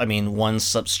one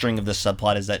string of the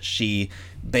subplot is that she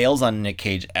bails on Nick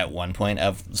Cage at one point,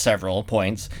 of several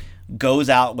points, goes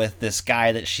out with this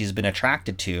guy that she's been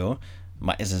attracted to.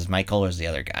 Is this Michael or is the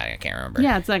other guy? I can't remember.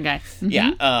 Yeah, it's that guy. Mhm.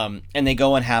 Yeah, and they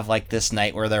go and have like this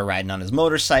night where they're riding on his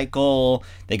motorcycle.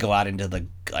 They go out into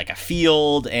a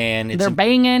field, and They're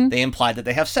banging. They imply that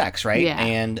they have sex, right? Yeah.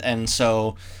 And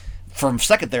so for a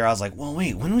second there, I was like, well,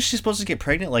 wait, when was she supposed to get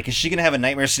pregnant? Like, is she gonna have a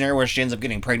nightmare scenario where she ends up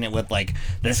getting pregnant with like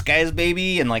this guy's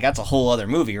baby, and like that's a whole other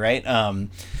movie, right?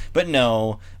 But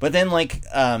no. But then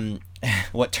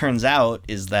what turns out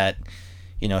is that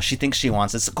she thinks she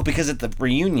wants it because at the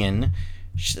reunion.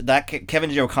 Kevin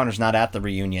J. O'Connor's not at the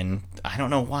reunion. I don't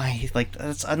know why. Like,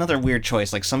 that's another weird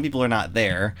choice. Like, some people are not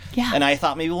there. Yeah. And I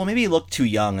thought maybe he looked too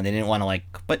young and they didn't want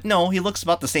to but no, he looks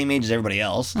about the same age as everybody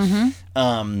else.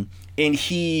 Mm-hmm. And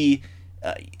he,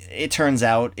 it turns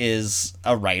out, is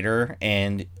a writer,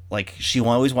 and like she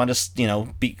always wanted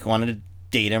to, wanted to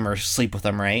date him or sleep with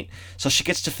him, right? So she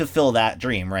gets to fulfill that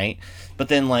dream, right? But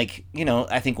then,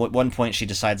 I think at one point she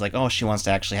decides, she wants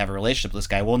to actually have a relationship with this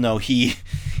guy. Well, no, he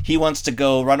wants to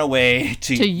go run away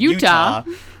to Utah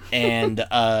and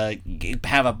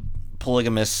have a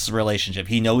polygamous relationship.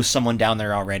 He knows someone down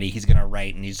there already. He's going to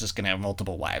write, and he's just going to have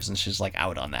multiple wives, and she's,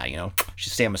 out on that,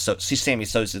 She's Sammy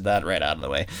Sosa that right out of the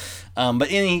way. But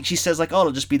she says,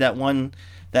 it'll just be that one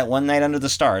night under the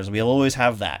stars. We'll always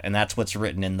have that, and that's what's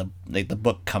written in the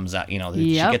book comes out.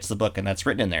 She gets the book, and that's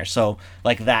written in there. So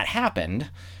that happened,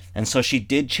 and so she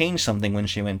did change something when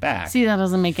she went back. See, that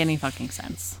doesn't make any fucking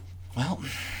sense. Well,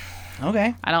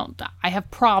 okay. I have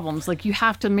problems. You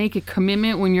have to make a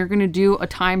commitment when you're going to do a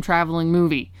time traveling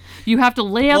movie. You have to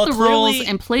lay out the rules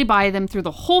and play by them through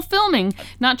the whole filming,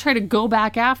 not try to go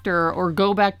back after or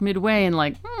go back midway and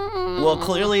Well,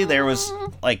 clearly there was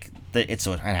it's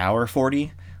an hour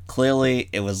 40. Clearly,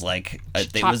 it was a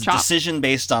decision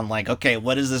based on okay,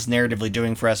 what is this narratively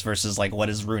doing for us versus what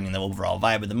is ruining the overall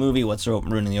vibe of the movie? What's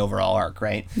ruining the overall arc,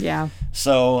 right? Yeah.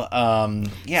 So,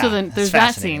 So then there's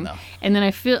that scene, and then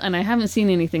I haven't seen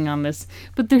anything on this,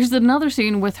 but there's another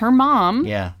scene with her mom.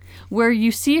 Yeah. where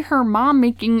you see her mom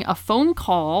making a phone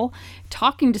call,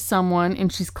 talking to someone,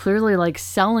 and she's clearly like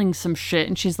selling some shit,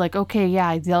 and she's like, okay,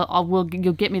 yeah,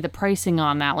 you'll get me the pricing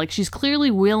on that. Like, she's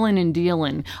clearly willing and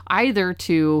dealing, either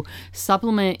to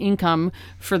supplement income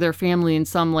for their family in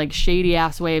some like shady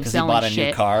ass way of selling shit. Because he bought a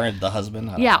new car, and the husband.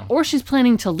 I don't know. Or she's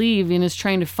planning to leave and is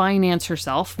trying to finance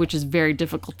herself, which is very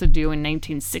difficult to do in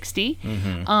 1960.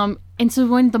 And so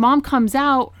when the mom comes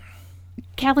out,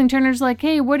 Kathleen Turner's like,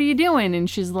 hey, what are you doing? And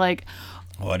she's like,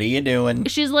 what are you doing?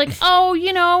 she's like, oh,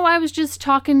 I was just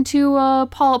talking to a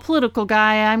political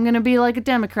guy. I'm going to be like a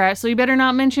Democrat, so you better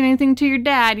not mention anything to your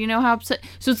dad. You know how upset.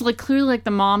 So it's like clearly like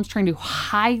the mom's trying to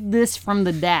hide this from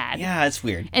the dad. Yeah, it's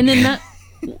weird. And then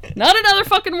not another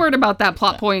fucking word about that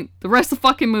plot point the rest of the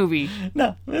fucking movie.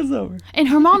 No, it's over. And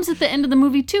her mom's at the end of the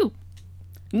movie too.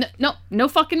 No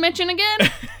fucking mention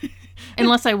again.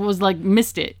 Unless I was like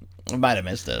missed it. I might have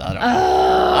missed it. I don't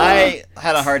know. I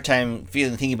had a hard time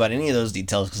thinking about any of those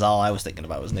details because all I was thinking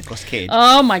about was Nicolas Cage.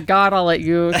 Oh my god, I'll let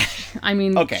you. I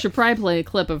mean, Okay. should probably play a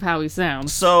clip of how he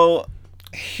sounds. So,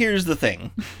 here's the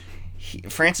thing.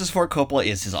 Francis Ford Coppola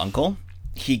is his uncle.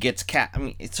 He gets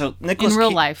Nicolas In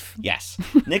real life. Yes.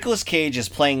 Nicolas Cage is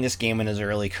playing this game in his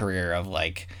early career of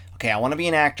like, okay, I want to be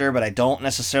an actor, but I don't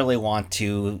necessarily want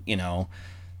to,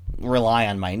 rely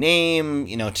on my name,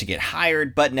 to get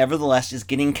hired, but nevertheless is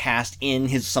getting cast in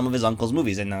some of his uncle's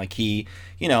movies, and like he,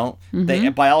 they,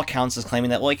 by all accounts, is claiming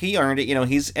that like he earned it.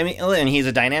 And he's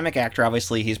a dynamic actor.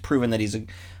 Obviously, he's proven that he's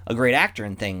a great actor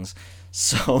and things.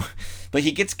 So, but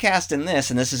he gets cast in this,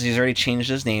 and he's already changed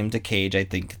his name to Cage, I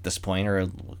think, at this point,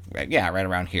 or yeah, right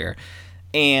around here,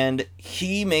 and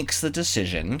he makes the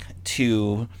decision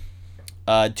to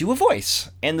do a voice,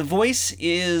 and the voice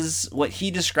is what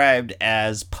he described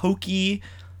as Pokey,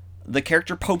 the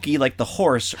character Pokey, like the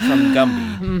horse from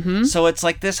Gumby. So it's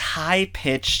like this high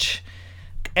pitched,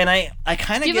 and I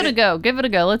kind of Give it a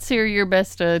go. Let's hear your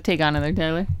best take on it there,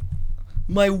 Tyler.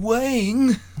 My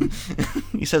wang.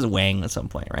 He says wang at some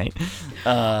point, right?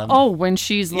 When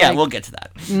she's like, Yeah, we'll get to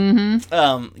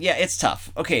that. Yeah, it's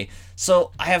tough. Okay,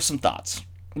 so I have some thoughts.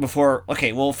 So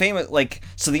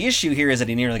the issue here is that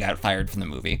he nearly got fired from the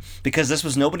movie because this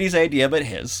was nobody's idea but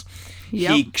his.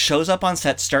 Yep. He shows up on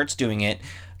set, starts doing it.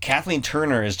 Kathleen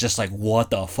Turner is just like, what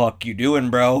the fuck you doing,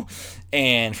 bro?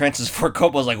 And Francis Ford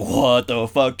Coppola's like, what the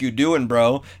fuck you doing,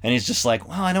 bro? And he's just like,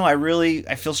 well, I know,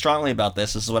 I feel strongly about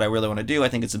this. This is what I really want to do. I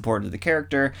think it's important to the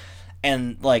character.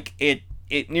 And like, it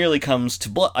nearly comes to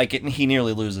blood. Like, he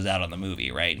nearly loses out on the movie,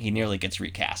 right? He nearly gets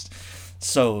recast.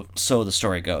 So the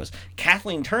story goes.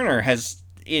 Kathleen Turner has,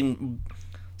 in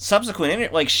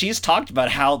subsequent, she's talked about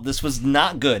how this was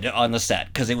not good on the set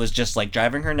because it was just like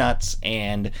driving her nuts,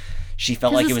 and she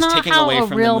felt like it was taking away from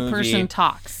the movie. It's not how a real person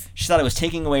talks. She thought it was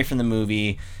taking away from the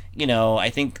movie. I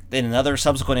think in another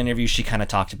subsequent interview she kind of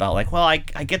talked about like, well, I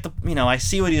get the, I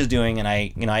see what he's doing, and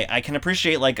I can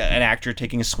appreciate like an actor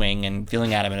taking a swing and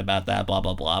feeling adamant about that, blah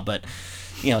blah blah, but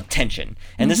tension.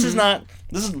 And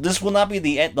this will not be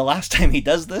the last time he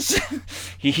does this.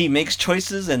 he makes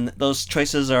choices, and those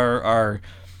choices are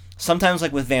sometimes,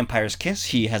 like with Vampire's Kiss,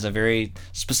 he has a very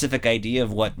specific idea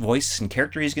of what voice and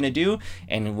character he's going to do,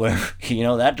 and where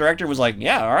that director was like,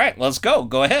 yeah, all right, let's go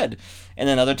ahead. And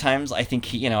then other times I think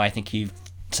he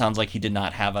sounds like he did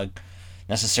not have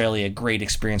necessarily a great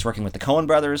experience working with the Coen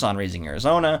brothers on Raising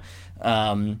Arizona.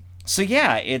 So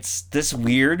yeah, it's this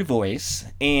weird voice,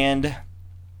 and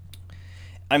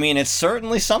I mean, it's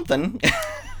certainly something.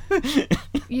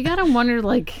 You gotta wonder,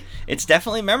 like, it's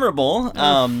definitely memorable.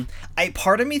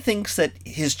 Part of me thinks that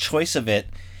his choice of it,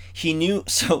 he knew.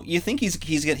 So you think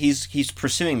he's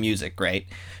pursuing music, right?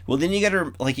 Well, then you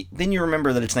gotta then you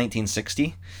remember that it's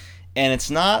 1960, and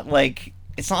it's not like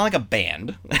a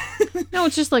band. No,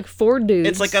 it's just like four dudes.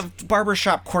 It's like a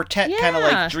barbershop quartet, kind of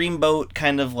like Dreamboat,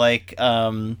 kind of like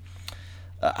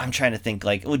I'm trying to think,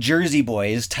 like, Jersey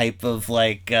Boys type of,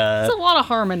 like... It's a lot of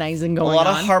harmonizing going on. A lot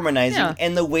of harmonizing. Yeah.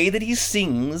 And the way that he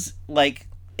sings, like,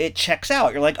 it checks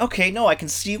out. You're like, okay, no, I can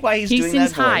see why he's doing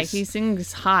that voice. He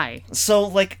sings high. So,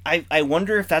 like, I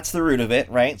wonder if that's the root of it,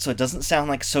 right? So it doesn't sound,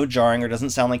 like, so jarring, or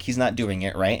doesn't sound like he's not doing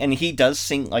it, right? And he does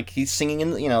sing, like, he's singing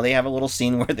in, they have a little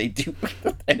scene where they do...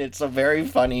 and it's a very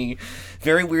funny,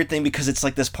 very weird thing, because it's,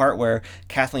 like, this part where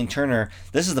Kathleen Turner,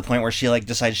 this is the point where she, like,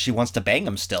 decides she wants to bang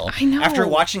him still. I know. After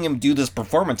watching him do this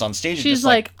performance on stage. She's just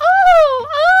like, oh,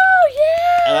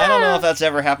 yeah! And I don't know if that's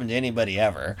ever happened to anybody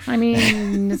ever. I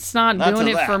mean, it's not doing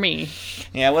it for me.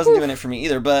 Yeah, it wasn't doing it for me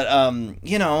either, but,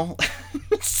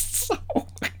 so,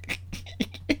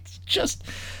 it's just...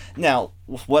 Now,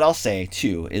 what I'll say,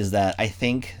 too, is that I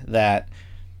think that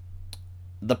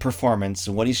the performance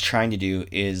and what he's trying to do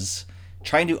is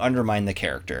trying to undermine the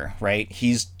character, right?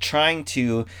 He's trying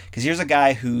to, because here's a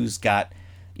guy who's got,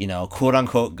 you know, quote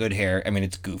unquote good hair. I mean,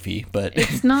 it's goofy, but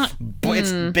It's not.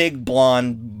 it's big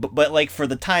blonde, but like for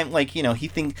the time, like, you know,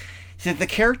 the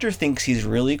character thinks he's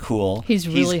really cool. He's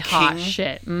really hot king.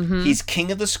 shit. Mm-hmm. He's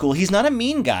king of the school. He's not a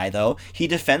mean guy, though. He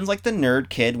defends, like, the nerd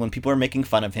kid when people are making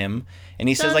fun of him. And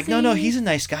he says, Does like, no, he? he's a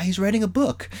nice guy. He's writing a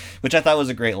book. Which I thought was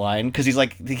a great line. Because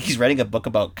he's writing a book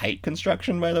about kite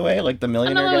construction, by the way. Like, the I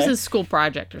millionaire know that was guy. his school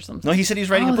project or something. No, he said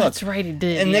he's writing a book. That's right, he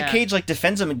did. And yeah. Nick Cage, like,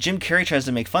 defends him. And Jim Carrey tries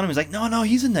to make fun of him. He's like, no,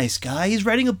 he's a nice guy. He's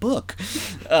writing a book.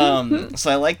 So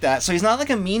I like that. So he's not,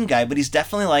 like, a mean guy. But he's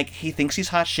definitely, like, he thinks he's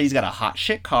hot shit. He's got a hot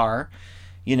shit car.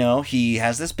 You know, he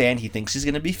has this band. He thinks he's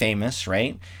going to be famous,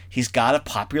 right? He's got a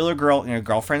popular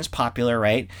girlfriend's popular,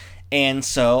 right? And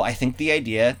so I think the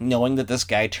idea, knowing that this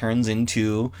guy turns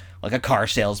into like a car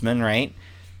salesman, right?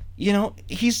 You know,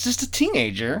 he's just a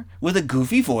teenager with a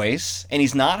goofy voice, and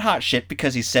he's not hot shit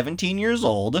because he's 17 years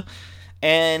old,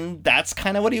 and that's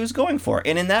kind of what he was going for.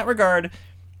 And in that regard,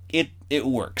 it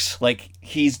works. Like,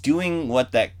 he's doing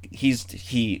what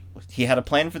he had a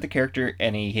plan for the character,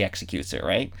 and he executes it,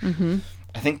 right? Mm-hmm.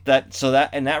 I think that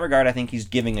in that regard, I think he's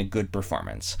giving a good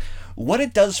performance. What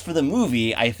it does for the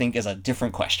movie, I think, is a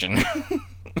different question.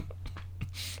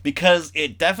 Because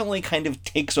it definitely kind of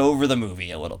takes over the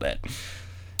movie a little bit.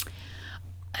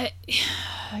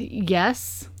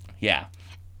 Yes. Yeah.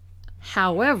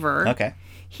 However, Okay.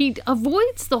 he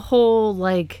avoids the whole,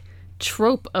 like,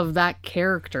 trope of that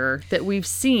character that we've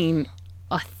seen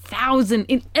 1,000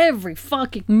 in every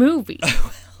fucking movie.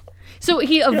 So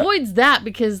he avoids that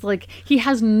because, like, he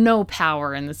has no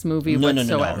power in this movie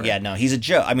whatsoever. No. Yeah, no, he's a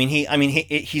joke.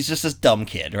 He's just this dumb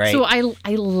kid, right? So I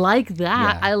like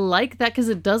that. Yeah. I like that because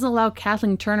it does allow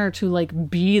Kathleen Turner to,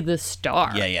 like, be the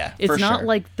star. Yeah, It's for not sure.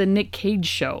 like the Nick Cage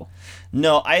show.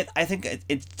 No, I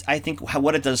think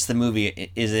what it does to the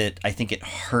movie is I think it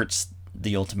hurts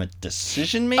the ultimate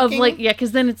decision making Of, like, yeah,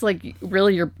 because then it's like,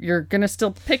 really, you're gonna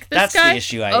still pick this That's guy? the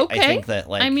issue. I think that,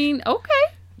 like, I mean, okay.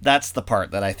 that's the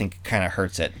part that I think kind of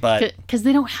hurts it. But Because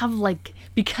they don't have, like,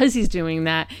 because he's doing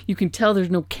that, you can tell there's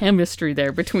no chemistry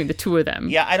there between the two of them.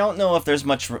 yeah, I don't know if there's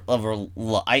much of a.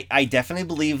 I definitely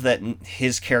believe that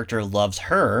his character loves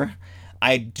her.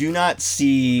 I do not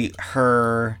see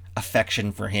her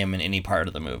affection for him in any part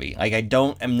of the movie. Like,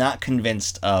 I'm not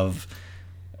convinced of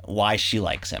why she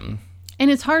likes him. And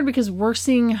it's hard because we're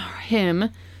seeing him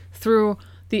through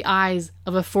the eyes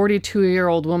of a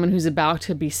 42-year-old woman who's about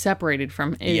to be separated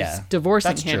from, divorcing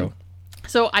that's him. true.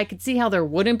 So I could see how there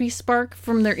wouldn't be spark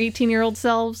from their 18-year-old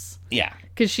selves. Yeah.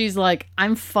 Because she's like,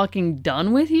 I'm fucking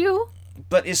done with you.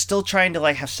 But is still trying to,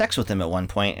 like, have sex with him at one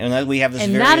point. And then we have this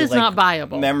And very, that is like, not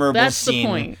viable. memorable That's the scene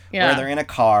point. Yeah. where they're in a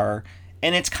car.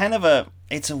 And it's kind of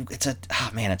it's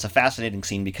a fascinating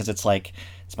scene because it's like,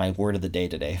 it's my word of the day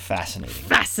today.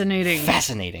 Fascinating.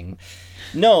 Fascinating.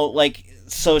 No, like,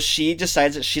 so she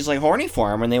decides that she's, like, horny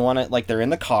for him, and they want to, like, they're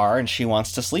in the car, and she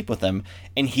wants to sleep with him,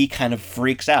 and he kind of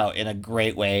freaks out in a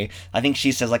great way. I think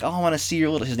she says, like, oh, I want to see your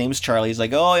little, his name is Charlie, he's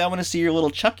like, oh, I want to see your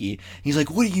little Chucky. He's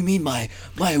like, what do you mean, my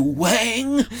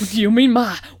wang? You mean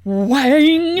my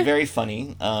wang? Very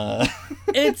funny.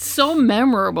 It's so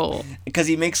memorable. Because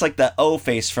he makes, like, the O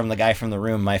face from the guy from The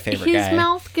Room, my favorite His guy.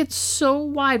 mouth gets so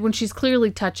wide when she's clearly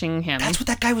touching him. That's what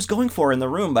that guy was going for in The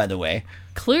Room, by the way.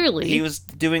 Clearly. He was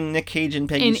doing Nick Cage and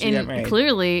Peggy Sue Got Married.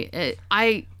 Clearly,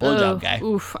 Blowjob guy.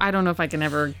 Oof, I don't know if I can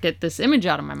ever get this image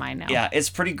out of my mind now. Yeah, it's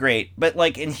pretty great. But,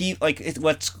 like, and he, like,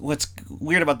 what's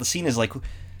weird about the scene is, like,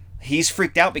 he's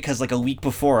freaked out because, like, a week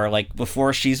before, like,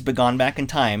 before she's gone back in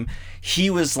time, he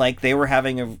was, like, they were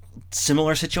having a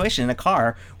similar situation in a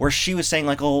car where she was saying,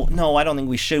 like, oh, no, I don't think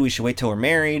we should wait till we're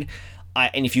married.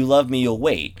 And if you love me, you'll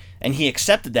wait. And he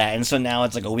accepted that, and so now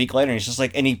it's like a week later, and he's just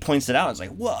like, and he points it out. It's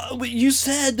like, well, but you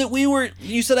said that we were.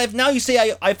 You said now you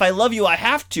say if I love you, I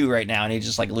have to right now, and he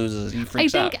just like loses. He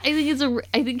freaks out. I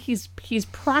think he's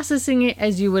processing it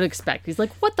as you would expect. He's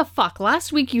like, what the fuck?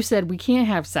 Last week you said we can't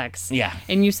have sex. Yeah.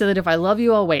 And you said that if I love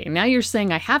you, I'll wait. And now you're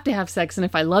saying I have to have sex, and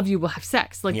if I love you, we'll have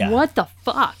sex. Like, Yeah. what the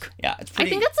fuck? Yeah, it's pretty.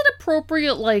 I think that's an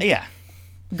appropriate Yeah.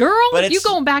 Girl, But you it's-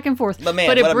 going back and forth. But man,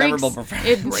 it what a breaks, memorable performance.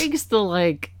 It breaks the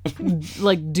like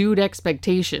dude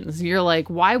expectations. You're like,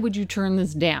 why would you turn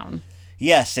this down?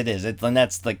 Yes, it is. And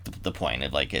that's like the point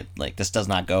of like this does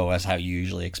not go as how you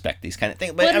usually expect these kind of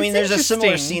things. But But I mean, it's there's a similar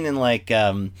interesting. scene in like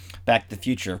Back to the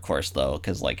Future, of course, though,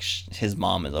 because like his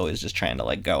mom is always just trying to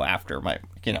like go after That's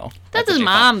what his they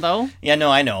mom, though. Yeah,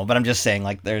 no, I know, but I'm just saying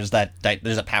like there's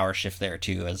there's a power shift there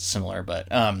too, as similar, but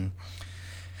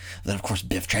then of course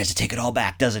Biff tries to take it all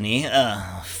back, doesn't he?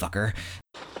 Fucker.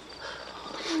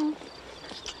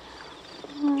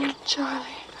 Charlie.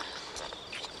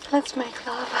 Let's make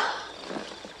love.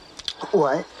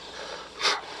 What?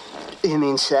 You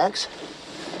mean sex?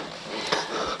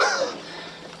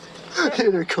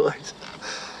 Intercourse.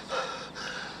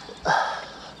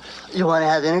 You want to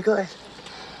have intercourse?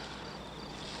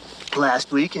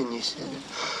 Last weekend, you said.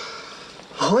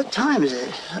 What time is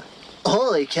it?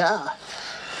 Holy cow.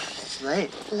 It's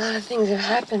late. A lot of things have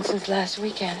happened since last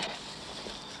weekend.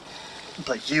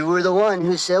 But you were the one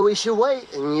who said we should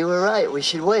wait, and you were right. We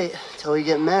should wait till we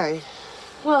get married.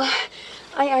 Well,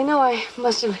 I know I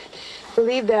must have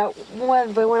believed that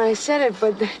one, but when I said it,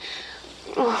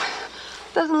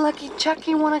 doesn't Lucky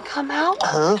Chucky want to come out?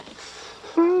 Huh?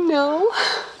 No.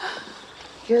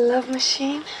 Your love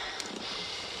machine,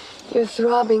 your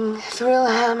throbbing thrill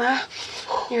hammer,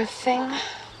 your thing.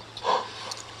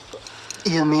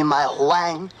 You mean my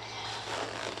wang?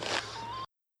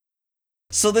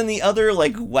 So then the other,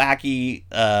 like, wacky,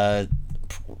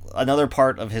 another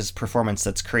part of his performance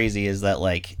that's crazy is that,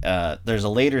 like, there's a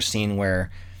later scene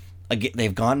where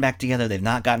they've gone back together, they've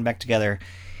not gotten back together.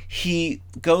 He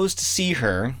goes to see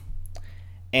her,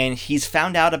 and he's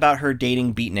found out about her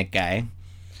dating Beatnik guy.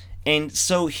 And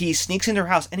so he sneaks into her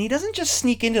house, and he doesn't just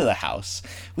sneak into the house.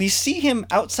 We see him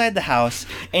outside the house,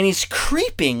 and he's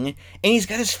creeping, and he's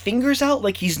got his fingers out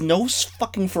like he's no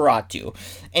fucking Ferratu.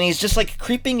 And he's just, like,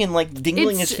 creeping and, like,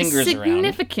 dingling his fingers around.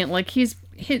 It's significant. Like,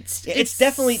 it's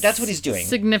definitely, that's what he's doing.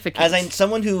 Significant. As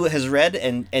someone who has read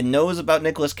and knows about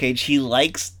Nicolas Cage, he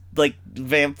likes, like,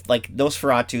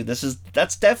 Nosferatu.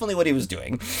 That's definitely what he was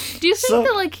doing. Do you think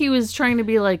that, like, he was trying to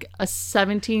be, like, a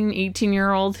 17,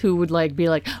 18-year-old who would, like, be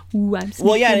like, ooh, I'm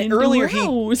sneaking into earlier her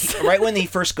house. right when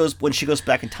when she goes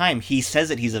back in time, he says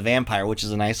that he's a vampire, which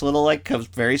is a nice little, like, 'cause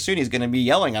very soon he's going to be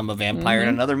yelling, I'm a vampire in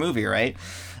another movie, right?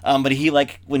 But he,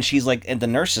 like, when she's, like, at the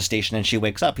nurse's station and she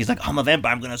wakes up, he's like, I'm a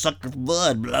vampire, I'm gonna suck your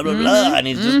blood, blah, blah, blah. And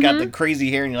he's just got the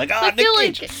crazy hair, and you're like, I Nick feel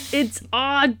Cage. like it's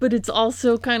odd, but it's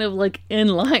also kind of, like, in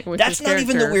line with That's his not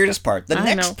even the weirdest part. The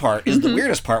next part is the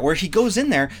weirdest part, where he goes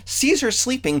in there, sees her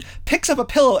sleeping, picks up a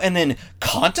pillow, and then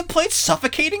contemplates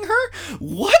suffocating her?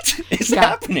 What is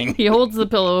happening? He holds the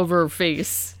pillow over her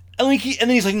face. And, like, and then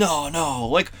he's like, no.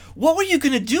 Like, what were you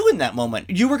gonna do in that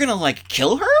moment? You were gonna, like,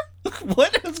 kill her?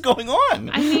 What is going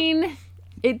on? I mean,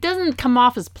 it doesn't come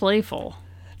off as playful.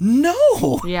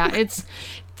 No. Yeah,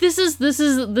 this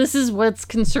is what's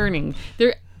concerning.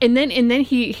 And then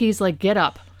he's like, get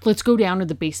up. Let's go down to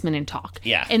the basement and talk.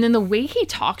 Yeah. And then the way he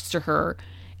talks to her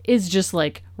is just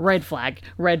like red flag,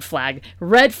 red flag,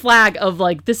 red flag of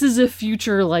like, this is a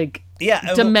future, like,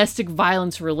 domestic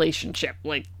violence relationship.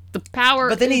 Like, the power,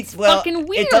 but then it's fucking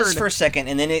weird. It does for a second,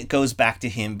 and then it goes back to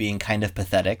him being kind of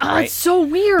pathetic, right? It's so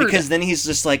weird. Because then he's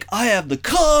just like, I have the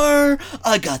car,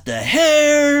 I got the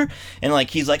hair, and, like,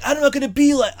 he's like, I'm not gonna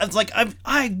be like, I was like,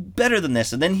 I'm better than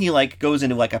this. And then he, like, goes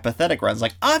into, like, a pathetic run. It's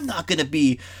like, I'm not gonna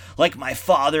be like my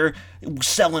father,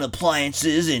 selling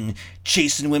appliances and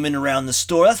chasing women around the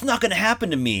store. That's not gonna happen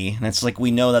to me. And it's like,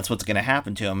 we know that's what's gonna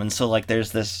happen to him. And so, like,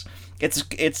 there's this.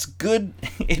 It's good.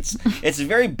 It's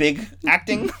very big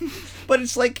acting, but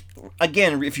it's like,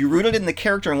 again, if you root it in the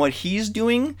character and what he's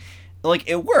doing, like,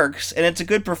 it works and it's a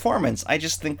good performance. I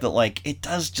just think that, like, it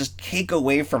does just take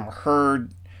away from her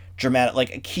dramatic,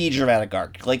 like, a key dramatic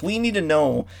arc. Like, we need to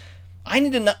know. I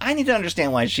need to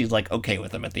understand why she's, like, okay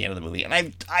with him at the end of the movie,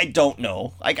 and I don't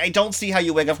know. Like, I don't see how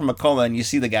you wake up from a coma and you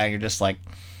see the guy and you're just like,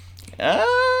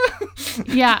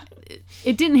 Yeah.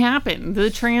 It didn't happen.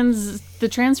 The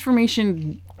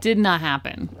transformation did not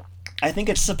happen. I think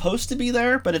it's supposed to be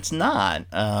there, but it's not.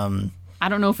 I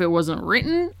don't know if it wasn't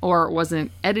written or it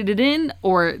wasn't edited in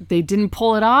or they didn't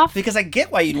pull it off. Because I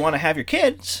get why you'd want to have your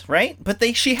kids, right? But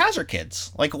she has her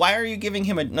kids. Like, why are you giving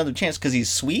him another chance? Because he's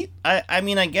sweet? I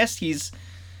mean, I guess he's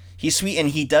sweet, and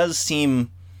he does seem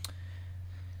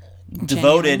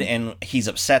devoted, and he's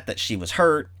upset that she was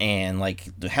hurt, and, like,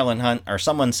 Helen Hunt or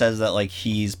someone says that, like,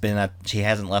 she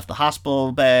hasn't left the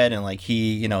hospital bed, and, like,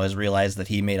 he, you know, has realized that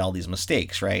he made all these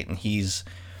mistakes, right? And he's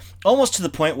almost to the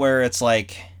point where it's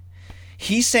like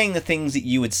he's saying the things that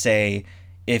you would say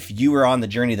if you were on the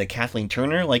journey that Kathleen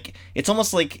Turner, like, it's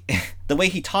almost like the way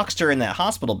he talks to her in that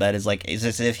hospital bed is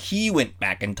as if he went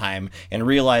back in time and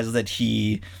realized that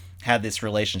he had this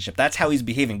relationship. That's how he's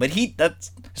behaving. But that's,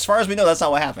 as far as we know, that's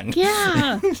not what happened.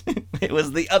 Yeah. It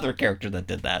was the other character that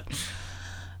did that.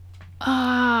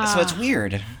 So it's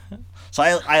weird. So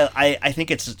I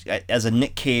think it's, as a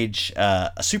Nick Cage,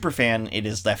 a super fan, it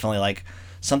is definitely, like,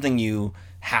 something you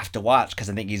have to watch, because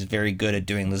I think he's very good at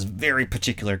doing this very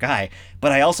particular guy.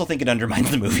 But I also think it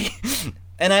undermines the movie.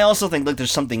 And I also think, look,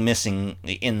 there's something missing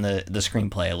in the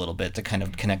screenplay a little bit to kind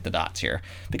of connect the dots here.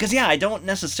 Because, yeah, I don't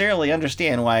necessarily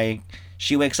understand why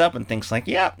she wakes up and thinks, like,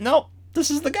 yeah, nope,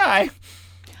 this is the guy.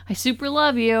 I super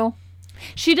love you.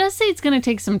 She does say it's going to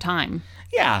take some time.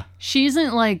 Yeah. She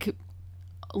isn't like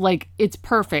it's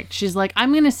perfect. She's like,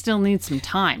 I'm going to still need some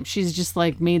time. She's just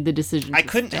like made the decision I to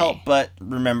couldn't stay. help but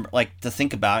remember, like, to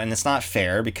think about, and it's not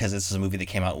fair because this is a movie that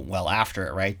came out well after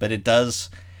it, right? But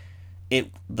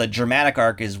the dramatic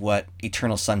arc is what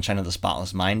Eternal Sunshine of the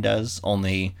Spotless Mind does,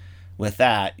 only with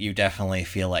that, you definitely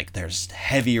feel like there's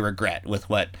heavy regret with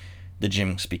what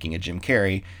speaking of Jim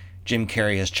Carrey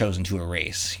has chosen to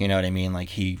erase. You know what I mean? Like,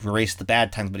 he erased the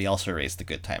bad times, but he also erased the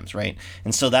good times, right?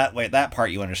 And so that way, that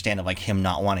part you understand of, like, him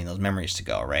not wanting those memories to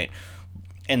go, right?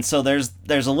 And so there's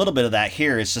a little bit of that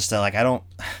here. It's just that, like,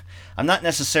 I'm not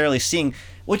necessarily seeing,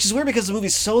 which is weird because the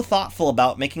movie's so thoughtful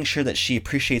about making sure that she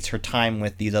appreciates her time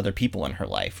with these other people in her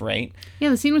life, right? Yeah,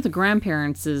 the scene with the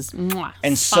grandparents is mwah,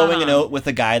 And spot sewing on. a note with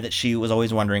the guy that she was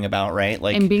always wondering about, right?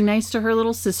 Like, And being nice to her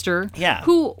little sister. Yeah.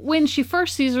 Who, when she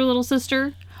first sees her little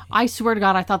sister, I swear to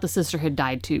God, I thought the sister had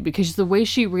died too, because the way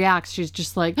she reacts, she's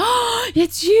just like, "Oh,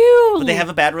 it's you." but they have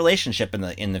a bad relationship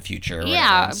in the future. Or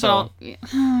yeah, whatever. So,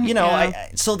 but you know, yeah.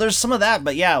 so there's some of that,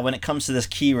 but yeah, when it comes to this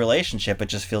key relationship, it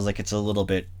just feels like it's a little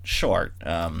bit short.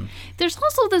 There's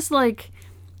also this, like,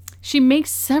 she makes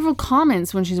several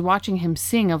comments when she's watching him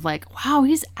sing of like, wow,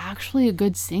 he's actually a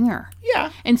good singer.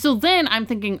 Yeah. And so then I'm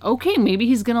thinking, okay, maybe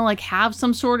he's going to like have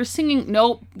some sort of singing.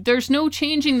 Nope, there's no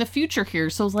changing the future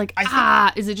here. So it's like,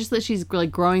 is it just that she's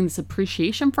like growing this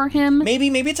appreciation for him? Maybe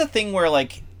it's a thing where,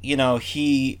 like, you know,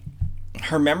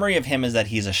 her memory of him is that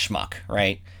he's a schmuck,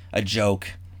 right? A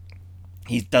joke.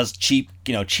 He does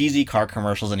cheesy car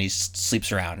commercials and he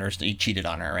sleeps around, or he cheated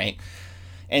on her, right?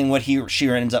 And what she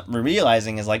ends up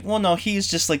realizing is like, well, no, he's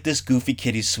just like this goofy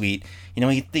kid. He's sweet. You know,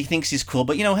 he thinks he's cool.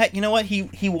 But, you know what?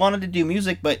 He wanted to do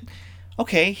music, but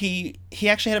okay, he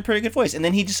actually had a pretty good voice. And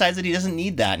then he decides that he doesn't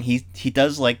need that. And he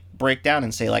does, like, break down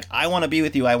and say, like, I want to be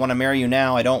with you. I want to marry you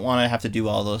now. I don't want to have to do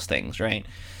all those things, right?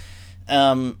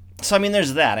 So, I mean,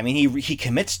 there's that. I mean, he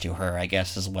commits to her, I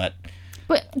guess, is what...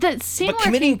 But that scene But where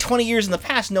committing 20 years in the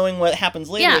past, knowing what happens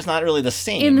later, is not really the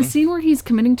same. in the scene where he's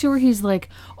committing to her, he's like,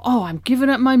 oh, I'm giving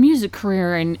up my music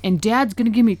career and Dad's going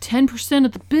to give me 10%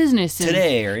 of the business. And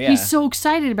Today, or yeah. He's so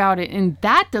excited about it. And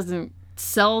that doesn't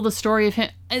sell the story of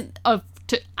him.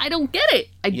 I don't get it.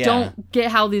 I don't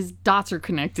get how these dots are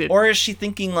connected. Or is she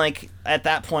thinking, like, at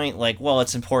that point, like, well,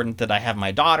 it's important that I have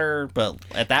my daughter, but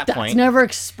at that That's point... never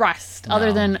expressed other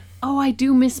No. than, oh, I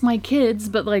do miss my kids,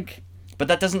 but like... But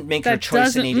that doesn't make her That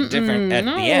choice any doesn't- different at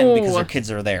no. the end because her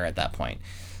kids are there at that point.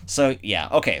 So, yeah.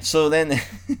 Okay, so then...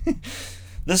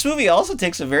 This movie also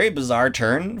takes a very bizarre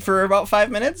turn for about 5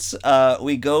 minutes.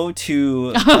 We go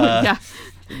to... yeah.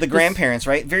 The grandparents,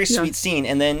 right? Very sweet scene.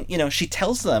 And then, you know, she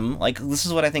tells them, like, this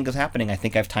is what I think is happening. I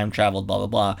think I've time traveled, blah, blah,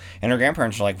 blah. And her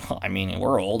grandparents are like, well, I mean,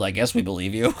 we're old. I guess we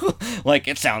believe you. Like,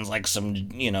 it sounds like some,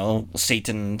 you know,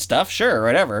 Satan stuff. Sure,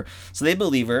 whatever. So they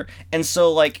believe her. And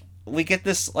so, like, we get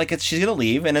this, like, she's going to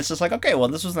leave. And it's just like, okay, well,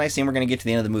 this was a nice scene. We're going to get to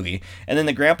the end of the movie. And then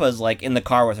the grandpa's, like, in the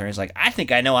car with her. And he's like, I think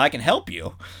I know I can help you.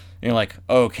 And you're like,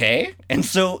 okay. And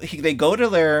so they go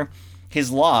to his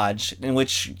lodge, in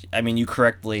which, I mean, you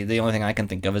correctly, the only thing I can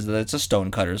think of is that it's a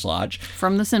stonecutter's lodge.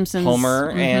 From The Simpsons.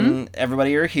 Homer and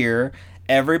everybody are here.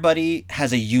 Everybody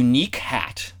has a unique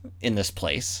hat in this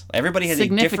place. Everybody has a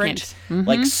different,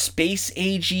 like, space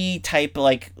agey type,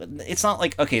 like, it's not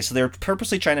like, okay, so they're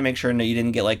purposely trying to make sure that you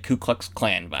didn't get, like, Ku Klux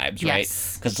Klan vibes, right?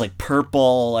 Because it's, like,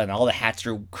 purple and all the hats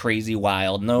are crazy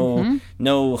wild.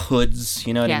 No hoods,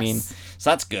 you know what I mean? So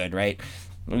that's good, right?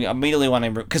 I immediately want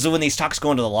to, because when these talks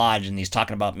go into the lodge and he's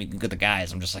talking about meeting with the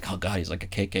guys, I'm just like, oh god, he's like a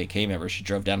KKK member. She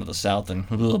drove down to the south and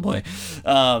oh boy.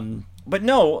 But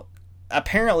no,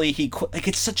 apparently like,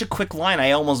 it's such a quick line,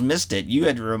 I almost missed it. You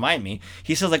had to remind me.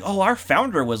 He says, like, oh, our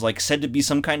founder was, like, said to be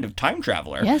some kind of time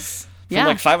traveler. Yes. From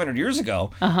like 500 years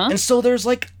ago. And so there's,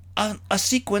 like, a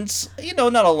sequence, you know,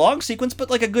 not a long sequence, but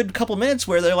like a good couple minutes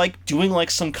where they're, like, doing, like,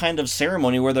 some kind of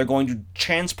ceremony where they're going to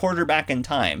transport her back in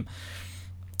time.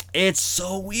 It's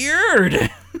so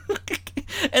weird.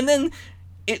 And then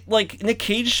it, like, Nick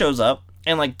Cage shows up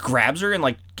and, like, grabs her and,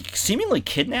 like, seemingly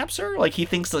kidnaps her. Like, he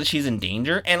thinks that she's in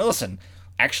danger. And listen,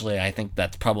 actually, I think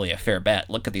that's probably a fair bet.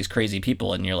 Look at these crazy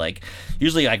people, and you're like,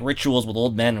 usually, like, rituals with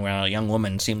old men around a young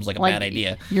woman seems like a bad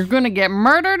idea. You're gonna get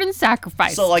murdered and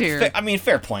sacrificed. So, like, here.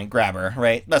 fair point. Grab her,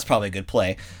 right? That's probably a good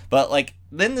play. But, like,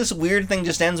 then this weird thing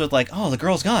just ends with, like, oh, the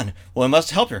girl's gone. Well, I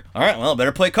must help her. All right, well,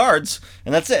 better play cards.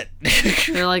 And that's it.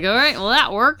 You're like, all right, well,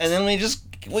 that worked. And then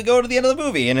we go to the end of the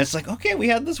movie, and it's like, okay, we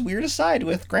had this weird aside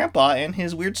with Grandpa and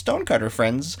his weird stonecutter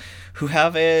friends who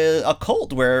have a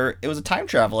cult where it was a time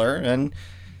traveler, and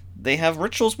they have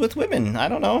rituals with women. I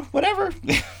don't know, whatever.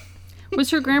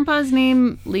 Was her grandpa's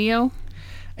name Leo?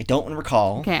 I don't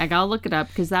recall. Okay, I gotta look it up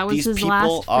because that was These his people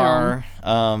last film.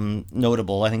 are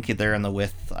notable. I think they're in the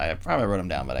with. I probably wrote them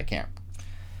down, but I can't.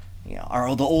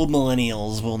 The old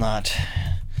millennials will not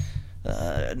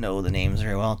know the names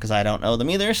very well because I don't know them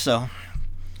either. So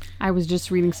I was just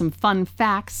reading some fun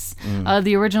facts.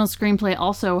 The original screenplay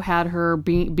also had her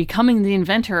becoming the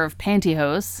inventor of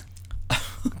pantyhose.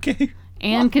 okay.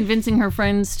 And convincing her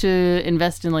friends to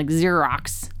invest in like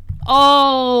Xerox.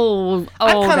 I'm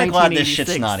kind of glad this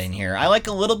shit's not in here. I like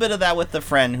a little bit of that with the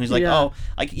friend who's like, Yeah.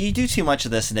 like you do too much of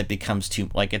this and it becomes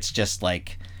too like it's just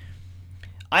like.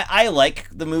 I like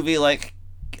the movie, like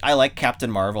I like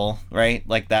Captain Marvel, right?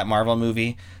 Like that Marvel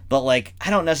movie. But like I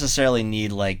don't necessarily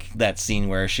need like that scene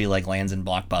where she like lands in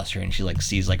Blockbuster and she like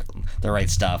sees like the right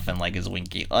stuff and like is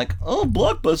winky. Like, oh,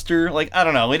 Blockbuster. Like, I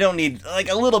don't know. We don't need like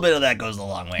a little bit of that goes a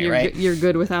long way, right? You're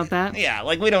good without that? Yeah,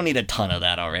 like we don't need a ton of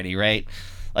that already, right?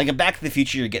 Like in Back to the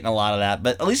Future you're getting a lot of that,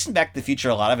 but at least in Back to the Future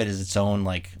a lot of it is its own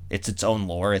like it's its own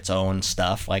lore, its own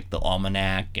stuff, like the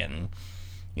almanac and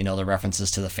the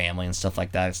references to the family and stuff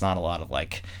like that. It's not a lot of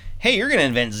like, hey, you're gonna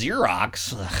invent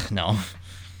Xerox. Ugh, no.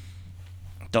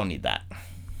 Don't need that.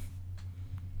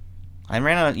 I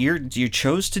ran out of you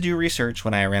chose to do research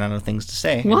when I ran out of things to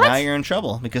say. What? And now you're in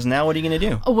trouble because now what are you going to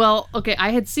do? Well, okay, I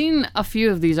had seen a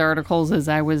few of these articles as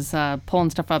I was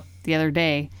pulling stuff up the other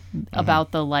day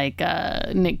about the like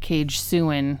Nick Cage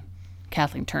suing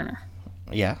Kathleen Turner.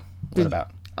 Yeah. What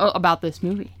about? Oh, about this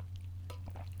movie.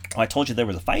 Well, I told you there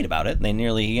was a fight about it. They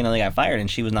nearly, they got fired and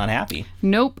she was not happy.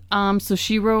 Nope. So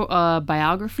she wrote a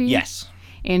biography. Yes.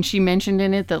 And she mentioned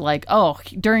in it that, like,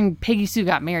 during Peggy Sue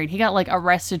Got Married, he got, like,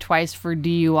 arrested twice for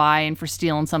DUI and for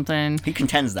stealing something. He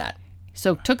contends that.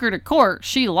 So took her to court.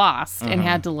 She lost and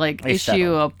had to, like, They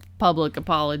issue settled. a public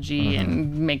apology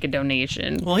and make a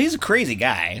donation. Well, he's a crazy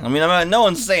guy. I mean, no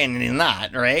one's saying he's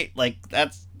not, right? Like,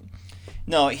 that's...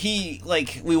 No, he,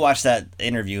 like, we watched that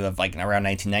interview of, like, around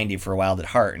 1990 for Wild at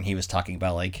Heart, and he was talking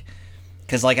about, like...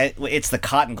 Because, like, it's the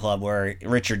Cotton Club where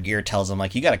Richard Gere tells him,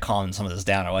 like, you got to calm some of this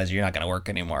down, otherwise you're not going to work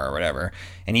anymore or whatever.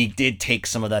 And he did take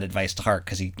some of that advice to heart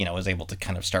because he, was able to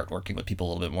kind of start working with people a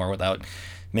little bit more without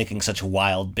making such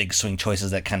wild, big swing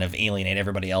choices that kind of alienate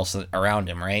everybody else around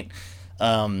him, right?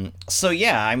 So,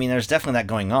 yeah, I mean, there's definitely that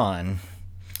going on.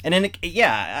 And then,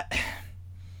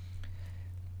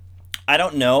 I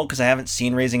don't know because I haven't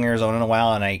seen Raising Arizona in a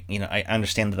while, and I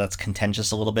understand that that's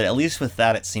contentious a little bit. At least with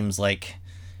that, it seems like...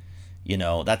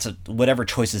 that's whatever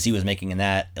choices he was making in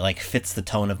that, like, fits the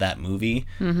tone of that movie.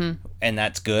 Mm-hmm. And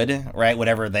that's good, right?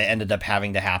 Whatever they ended up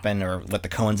having to happen or what the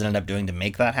Coens ended up doing to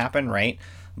make that happen, right?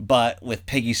 But with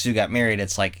Peggy Sue Got Married,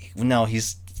 it's like, no,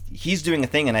 he's doing a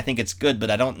thing and I think it's good,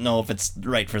 but I don't know if it's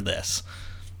right for this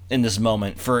in this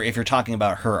moment for if you're talking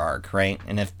about her arc, right?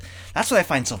 And if that's what I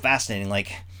find so fascinating,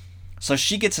 like, so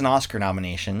she gets an Oscar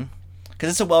nomination because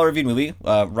it's a well-reviewed movie.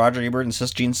 Roger Ebert and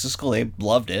Gene Siskel, they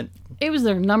loved it. It was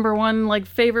their number one, like,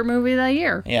 favorite movie that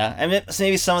year. Yeah, and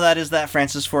maybe some of that is that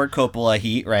Francis Ford Coppola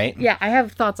heat, right? Yeah, I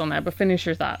have thoughts on that, but finish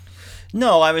your thought.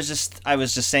 No, I was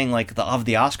just saying, like, of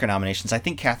the Oscar nominations, I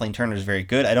think Kathleen Turner is very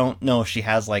good. I don't know if she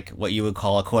has, like, what you would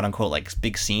call a quote-unquote, like,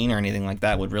 big scene or anything like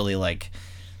that would really, like,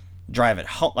 drive it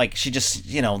home. Like, she just,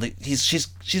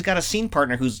 she's got a scene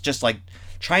partner who's just, like,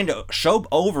 trying to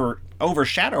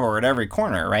overshadow her at every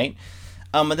corner, right?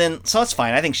 And then, so that's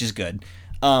fine. I think she's good.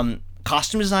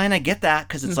 Costume design, I get that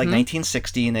because it's like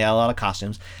 1960 and they had a lot of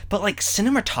costumes. But like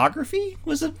cinematography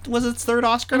was its third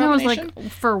Oscar nomination. I was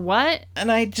like, for what?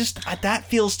 And I just that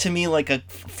feels to me like a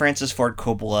Francis Ford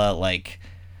Coppola like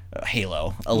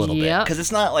Halo a little bit because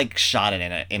it's not like shot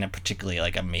in a particularly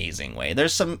like amazing way.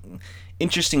 There's some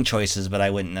interesting choices, but I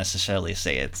wouldn't necessarily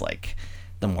say it's like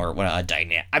the more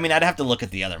dynamic. I mean, I'd have to look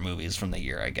at the other movies from the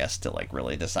year, I guess, to like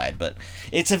really decide. But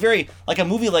it's a very like a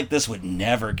movie like this would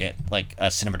never get like a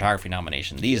cinematography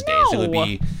nomination these days. It would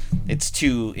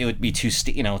be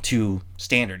too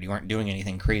standard. You aren't doing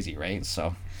anything crazy, right?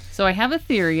 So I have a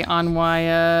theory on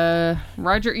why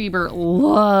Roger Ebert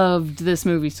loved this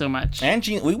movie so much. And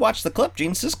we watched the clip.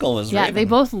 Gene Siskel was yeah, raving. They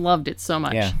both loved it so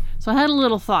much. Yeah. So I had a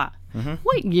little thought.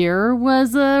 What year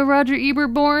was Roger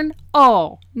Ebert born?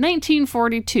 Oh,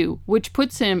 1942, which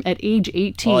puts him at age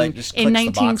 18 in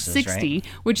 1960, boxes, right?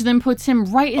 which then puts him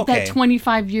right at that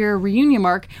 25-year reunion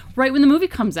mark, right when the movie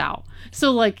comes out.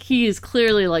 So, like, he is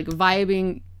clearly, like,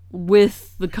 vibing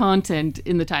with the content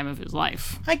in the time of his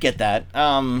life. I get that.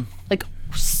 Like,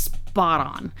 spot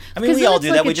on. I mean, we all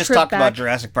do that. We just talked about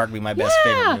Jurassic Park being my best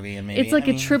favorite movie. And maybe, it's like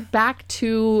a trip back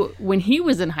to when he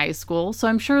was in high school. So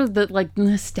I'm sure that like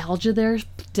nostalgia there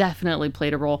definitely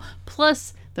played a role.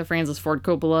 Plus the Francis Ford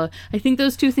Coppola. I think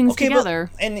those two things together.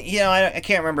 But, and I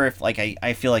can't remember if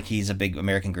I feel like he's a big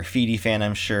American Graffiti fan.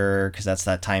 I'm sure because that's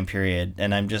that time period,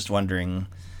 and I'm just wondering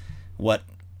what.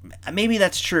 Maybe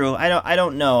that's true. I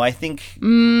don't know. I think.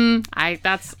 I'm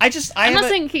not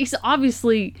saying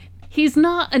he's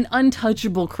not an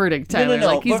untouchable critic, Tyler. No,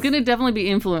 like he's gonna definitely be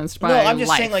influenced by. No, I'm just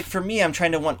life. saying. Like for me, I'm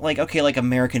trying to want like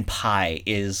American Pie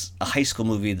is a high school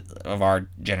movie of our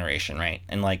generation, right?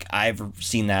 And like I've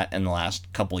seen that in the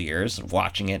last couple years,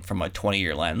 watching it from a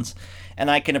 20-year lens, and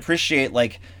I can appreciate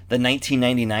like the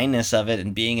 1999ness of it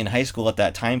and being in high school at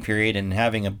that time period and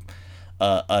having a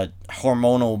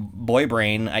hormonal boy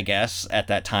brain, I guess, at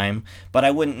that time. But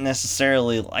I wouldn't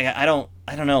necessarily like. I don't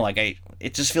know. Like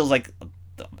it just feels like.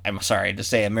 I'm sorry to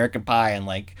say, American Pie and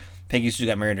like Peggy Sue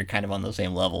Got Married are kind of on the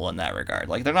same level in that regard.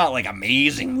 Like they're not like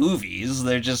amazing movies.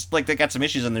 They're just like they got some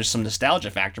issues and there's some nostalgia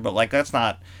factor, but like that's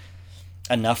not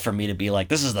enough for me to be like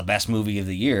this is the best movie of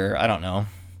the year. I don't know.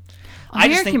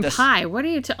 American Pie. What are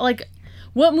you like?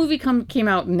 What movie came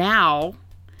out now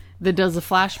that does a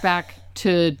flashback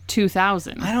to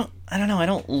 2000? I don't know. I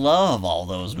don't love all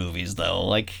those movies though.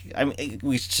 Like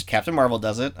Captain Marvel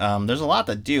does it. There's a lot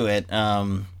that do it.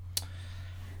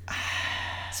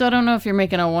 So I don't know if you're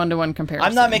making a 1-to-1 comparison.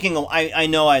 I'm not making I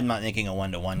know I'm not making a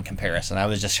 1-to-1 comparison. I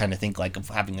was just trying to think like of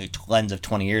having a lens of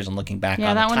 20 years and looking back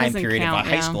on the time period of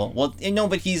high school. Well,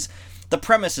 but the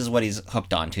premise is what he's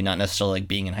hooked on to, not necessarily like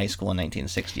being in high school in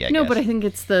 1960, I guess. No, but I think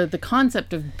it's the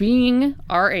concept of being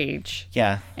our age.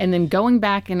 Yeah. And then going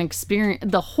back and experience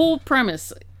the whole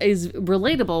premise is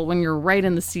relatable when you're right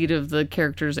in the seat of the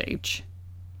character's age.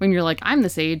 When you're like, I'm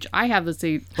this age, I have this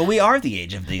age. But we are the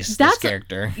age of this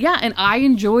character. Yeah, and I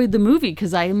enjoyed the movie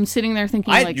because I am sitting there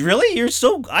thinking I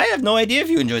have no idea if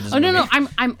you enjoyed this movie. No,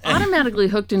 I'm automatically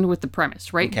hooked into with the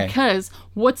premise, right? Okay. Because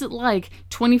what's it like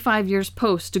 25 years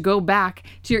post to go back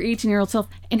to your 18-year-old self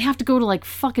and have to go to like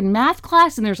fucking math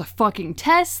class and there's a fucking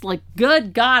test? Like,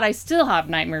 good God, I still have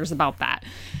nightmares about that.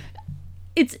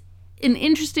 It's an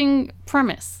interesting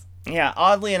premise. Yeah,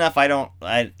 oddly enough, I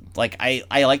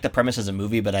like the premise as a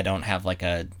movie, but I don't have like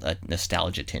a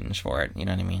nostalgia tinge for it. You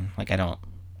know what I mean? Like I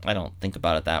don't think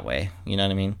about it that way. You know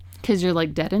what I mean? Because you're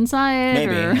like dead inside.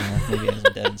 Maybe, or... maybe I'm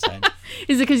dead inside.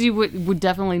 Is it because you would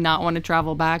definitely not want to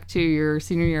travel back to your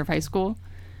senior year of high school,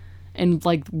 and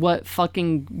like what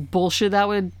fucking bullshit that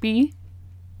would be?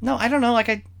 No, I don't know.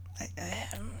 Like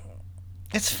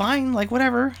it's fine. Like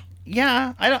whatever.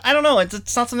 Yeah, I don't know.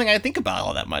 It's not something I think about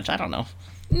all that much. I don't know.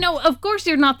 No, of course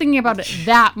you're not thinking about it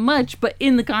that much, but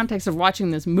in the context of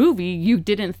watching this movie, you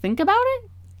didn't think about it?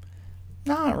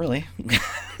 No, not really.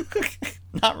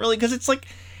 Not really, because it's like,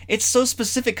 it's so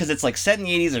specific because it's like set in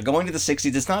the 80s or going to the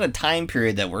 60s. It's not a time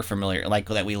period that we're familiar, like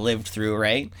that we lived through,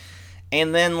 right?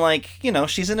 And then like,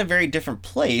 she's in a very different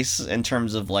place in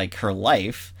terms of like her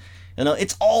life.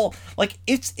 It's all like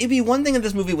it'd be one thing if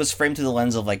this movie was framed through the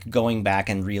lens of like going back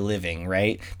and reliving,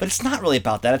 right? But it's not really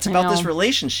about that. It's about this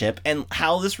relationship and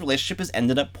how this relationship has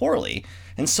ended up poorly.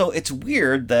 And so it's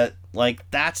weird that like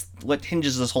that's what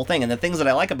hinges this whole thing. And the things that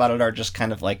I like about it are just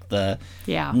kind of like the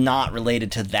not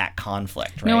related to that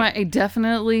conflict, right? No, I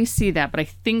definitely see that, but I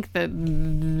think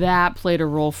that played a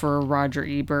role for Roger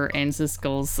Ebert and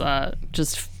Siskel's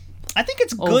just. I think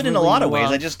it's good in a lot of ways.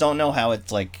 I just don't know how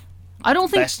it's like. I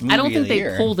don't think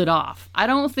they pulled it off. I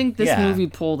don't think this movie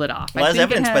pulled it off. Well, as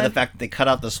evidenced by the fact that they cut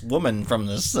out this woman from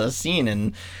this scene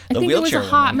and the wheelchair. It was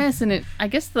a hot mess, and I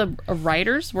guess the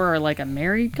writers were like a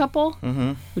married couple,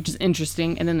 which is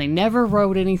interesting. And then they never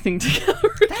wrote anything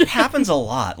together. That happens a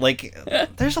lot. Like,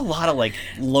 there's a lot of like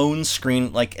lone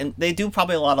screen, like, and they do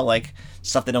probably a lot of like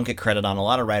stuff they don't get credit on. A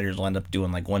lot of writers will end up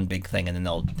doing like one big thing, and then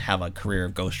they'll have a career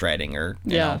of ghostwriting or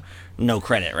you know, no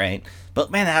credit, right? But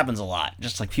man, that happens a lot.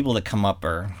 Just like people that come up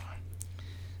or...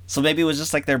 So maybe it was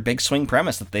just like their big swing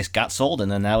premise that they got sold and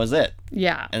then that was it.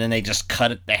 Yeah. And then they just cut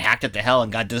it, they hacked it to hell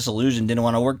and got disillusioned, didn't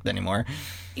want to work anymore.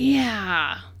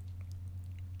 Yeah.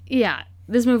 Yeah,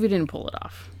 this movie didn't pull it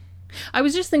off. I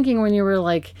was just thinking when you were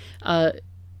like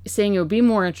saying it would be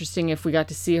more interesting if we got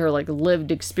to see her like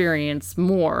lived experience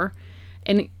more.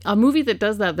 And a movie that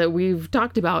does that we've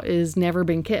talked about is Never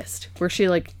Been Kissed, where she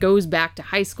like goes back to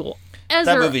high school. As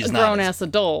a grown-ass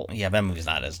adult. Yeah, that movie's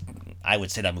not as... I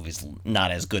would say that movie's not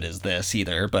as good as this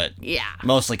either, but... Yeah.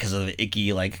 Mostly because of the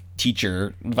icky, like,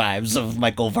 teacher vibes of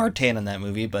Michael Vartan in that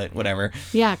movie, but whatever.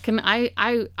 Yeah,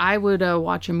 I would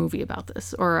watch a movie about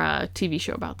this, or a TV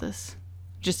show about this,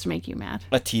 just to make you mad.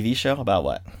 A TV show? About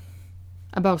what?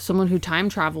 About someone who time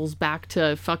travels back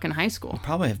to fucking high school.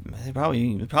 Probably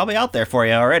out there for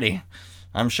you already.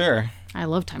 I'm sure. I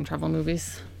love time travel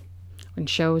movies. And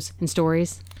shows and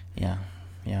stories. Yeah.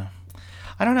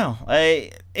 I don't know.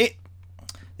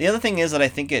 The other thing is that I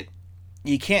think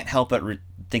you can't help but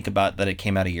think about that it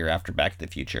came out a year after Back to the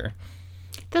Future.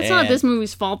 That's not this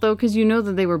movie's fault, though, because you know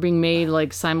that they were being made,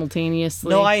 like, simultaneously.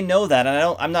 No, I know that,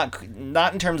 and I'm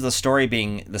not in terms of the story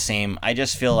being the same. I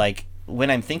just feel like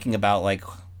when I'm thinking about, like,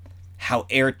 how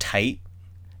airtight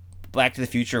Back to the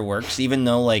Future works, even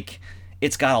though, like,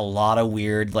 it's got a lot of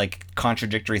weird, like,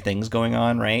 contradictory things going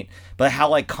on, right? But how,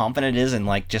 like, confident it is and,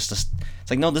 like, just it's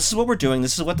like, no, this is what we're doing.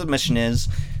 This is what the mission is.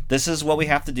 This is what we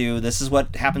have to do. This is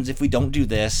what happens if we don't do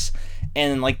this.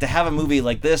 And, like, to have a movie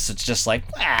like this, it's just like,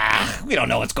 we don't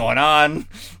know what's going on.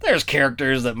 There's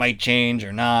characters that might change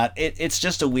or not. It's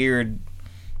just a weird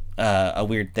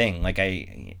thing. Like,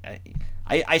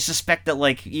 I suspect that,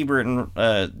 like, Ebert and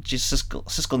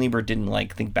Siskel and Ebert didn't,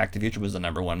 like, think Back to the Future was the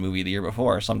 #1 movie the year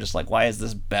before. So I'm just like, why is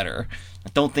this better? I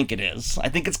don't think it is. I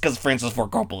think it's because Francis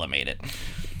Ford Coppola made it.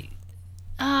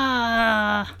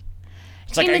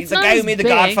 It's like the guy who made The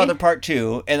Godfather Part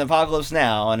 2 and Apocalypse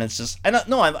Now, and it's just I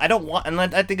don't want, and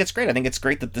I think it's great. I think it's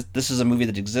great that this is a movie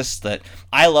that exists. That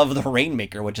I love The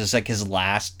Rainmaker, which is like his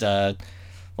last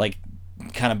like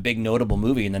kind of big notable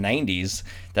movie in the 90s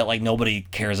that like nobody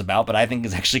cares about, but I think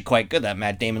is actually quite good. That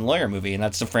Matt Damon lawyer movie, and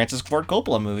that's the Francis Ford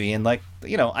Coppola movie, and like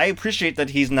I appreciate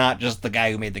that he's not just the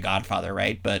guy who made The Godfather,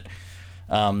 right? But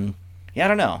yeah, I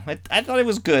don't know. I thought it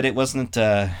was good. It wasn't.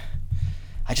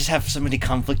 I just have so many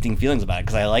conflicting feelings about it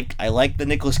because I like the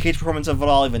Nicolas Cage performance of it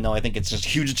all, even though I think it's just a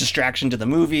huge distraction to the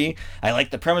movie. I like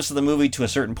the premise of the movie to a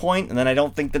certain point, and then I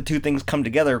don't think the two things come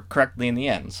together correctly in the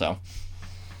end. So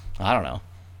I don't know.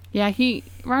 Yeah,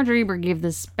 Roger Ebert gave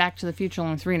this Back to the Future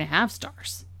only 3.5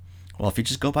 stars. Well, if you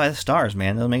just go by the stars,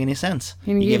 man, it doesn't make any sense.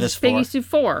 And he gave this Peggy Sue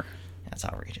 4. That's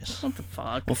outrageous. What the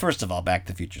fuck? Well, first of all, Back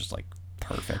to the Future's like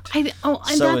perfect.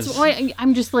 Why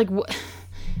I'm just like,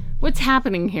 what's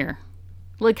happening here?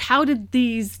 Like, how did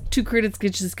these two critics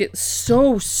just get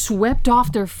so swept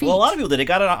off their feet? Well, a lot of people did.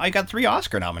 I got 3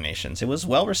 Oscar nominations. It was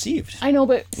well received. I know,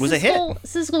 but it was a hit.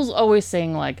 Siskel's always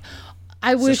saying like,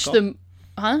 I wish the.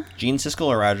 Huh? Gene Siskel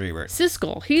or Roger Ebert?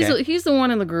 Siskel. He's the one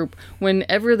in the group.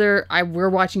 Whenever we're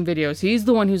watching videos, he's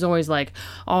the one who's always like,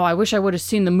 "Oh, I wish I would have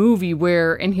seen the movie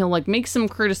where," and he'll like make some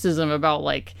criticism about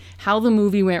like how the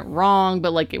movie went wrong,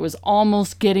 but like it was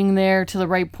almost getting there to the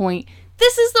right point.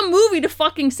 This is the movie to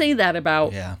fucking say that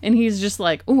about. Yeah. And he's just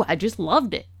like, "Oh, I just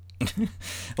loved it."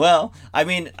 Well, I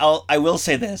mean, I will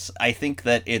say this. I think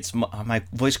that it's my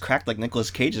voice cracked like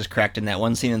Nicolas Cage's cracked in that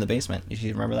one scene in the basement. If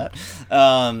you remember that.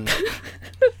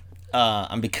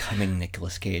 I'm becoming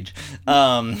Nicolas Cage.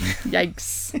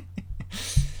 Yikes.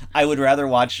 I would rather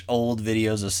watch old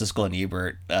videos of Siskel and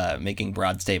Ebert making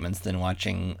broad statements than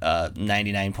watching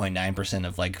 99.9%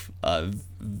 of like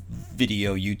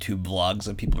video YouTube vlogs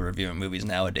of people reviewing movies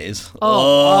nowadays.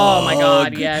 Oh my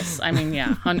god, yes. I mean,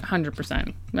 yeah,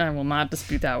 100%. I will not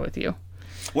dispute that with you.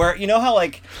 Where, you know how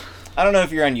like, I don't know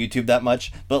if you're on YouTube that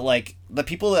much, but like the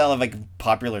people that have like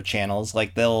popular channels,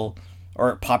 like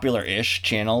or popular-ish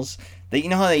channels, you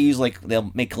know how they use like,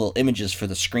 they'll make little images for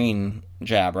the screen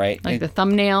grab, right? Like the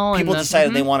thumbnail. People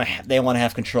decided they want to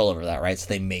have control over that, right? So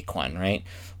they make one, right?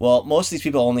 Well, most of these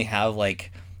people only have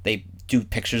like, they do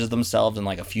pictures of themselves in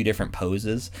like a few different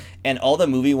poses, and all the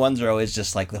movie ones are always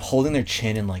just like holding their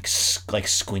chin and like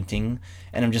squinting,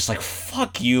 and I'm just like,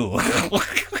 fuck you.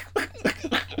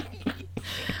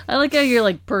 I like how you're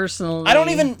like personally. I don't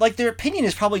even like their opinion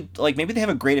is probably like, maybe they have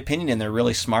a great opinion and they're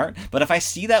really smart, but if I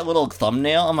see that little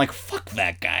thumbnail, I'm like, fuck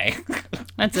that guy.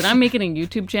 That's it. I'm making a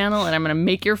YouTube channel and I'm gonna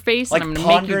make your face like and I'm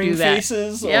gonna make you do that.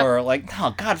 Faces, or like,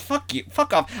 oh god, fuck you,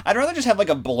 fuck off. I'd rather just have like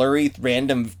a blurry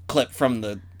random clip from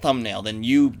the thumbnail than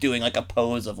you doing like a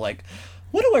pose of like,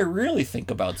 what do I really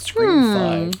think about Scream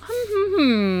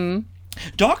 5?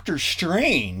 Doctor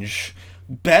Strange.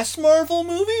 Best Marvel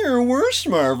movie or worst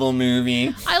Marvel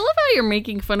movie? I love how you're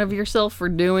making fun of yourself for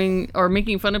doing, or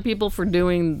making fun of people for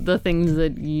doing the things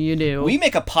that you do. We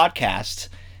make a podcast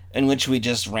in which we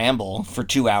just ramble for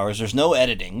 2 hours. There's no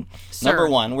editing. Sir, Number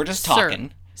one, we're just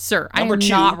talking. Sir, Number I'm two,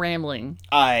 not rambling.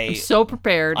 I'm so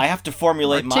prepared. I have to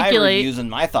formulate my reviews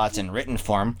and my thoughts in written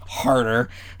form. Harder.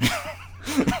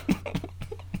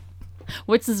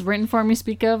 What's this written form you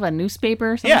speak of? A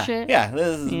newspaper or some shit? Yeah.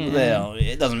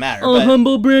 It doesn't matter. Oh,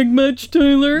 humble brag much,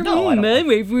 Tyler? No, I don't. I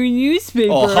wait for a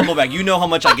newspaper. Oh, humble brag. You know how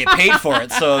much I get paid for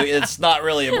it, so it's not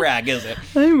really a brag, is it?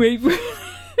 I wait for...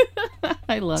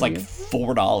 I love you. It's like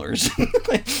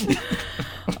 $4.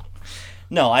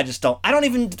 No, I just don't. I don't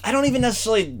even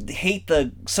necessarily hate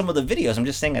some of the videos. I'm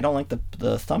just saying I don't like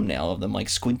the thumbnail of them like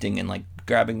squinting and like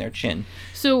grabbing their chin.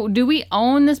 So, do we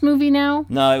own this movie now?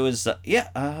 No, it was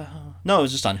no, it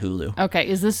was just on Hulu. Okay,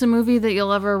 is this a movie that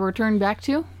you'll ever return back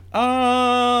to?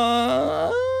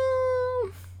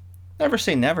 Never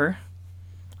say never.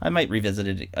 I might revisit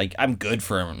it. Like, I'm good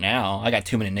for now. I got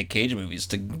too many Nick Cage movies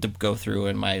to go through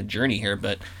in my journey here,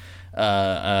 but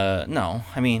no.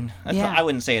 I mean, I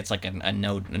wouldn't say it's like a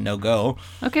no go.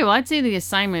 Okay, well, I'd say the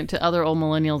assignment to other old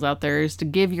millennials out there is to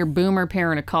give your boomer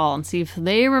parent a call and see if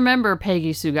they remember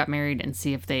Peggy Sue Got Married and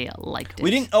see if they liked it.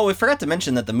 We forgot to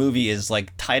mention that the movie is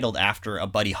like titled after a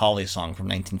Buddy Holly song from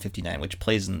 1959, which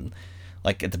plays in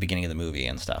like at the beginning of the movie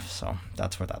and stuff. So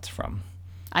that's where that's from.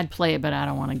 I'd play it, but I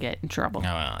don't want to get in trouble. No,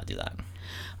 I'll do that.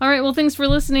 All right, well, thanks for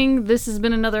listening. This has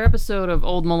been another episode of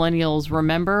Old Millennials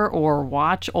Remember or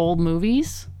Watch Old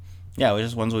Movies. Yeah,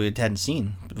 just ones we hadn't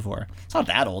seen before. It's not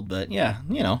that old, but yeah,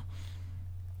 you know.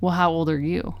 Well, how old are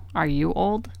you? Are you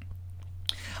old?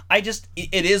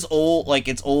 It is old, like,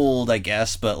 it's old, I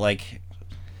guess, but, like,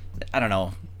 I don't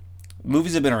know.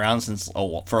 Movies have been around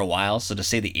for a while, so to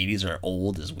say the 80s are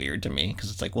old is weird to me,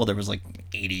 because it's like, well, there was, like,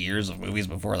 80 years of movies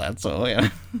before that, so, yeah,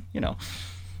 you know.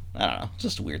 I don't know. It's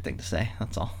just a weird thing to say.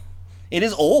 That's all. It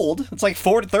is old. It's like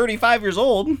 35 years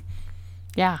old.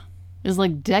 Yeah. It was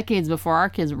like decades before our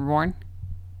kids were born.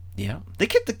 Yeah. The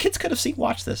kids could have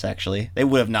watched this, actually. They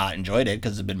would have not enjoyed it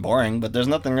because it'd been boring, but there's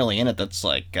nothing really in it that's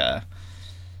like a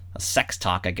sex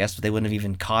talk, I guess, but they wouldn't have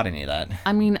even caught any of that.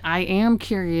 I mean, I am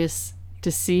curious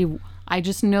to see. I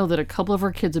just know that a couple of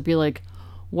our kids would be like,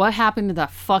 what happened to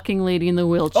that fucking lady in the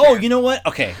wheelchair? Oh, you know what?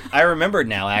 Okay. I remembered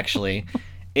now, actually.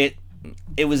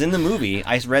 It was in the movie.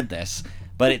 I read this,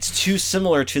 but it's too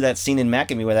similar to that scene in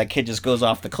Mac and Me where that kid just goes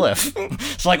off the cliff.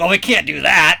 It's like, oh, we can't do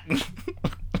that.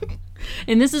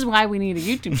 And this is why we need a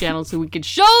YouTube channel so we can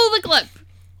show the clip.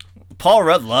 Paul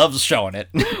Rudd loves showing it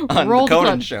on the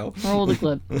Conan show. Roll the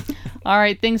clip. All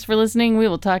right, thanks for listening. We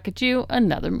will talk at you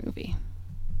another movie.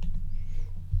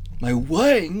 My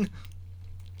wang?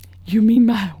 You mean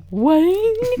my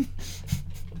wang?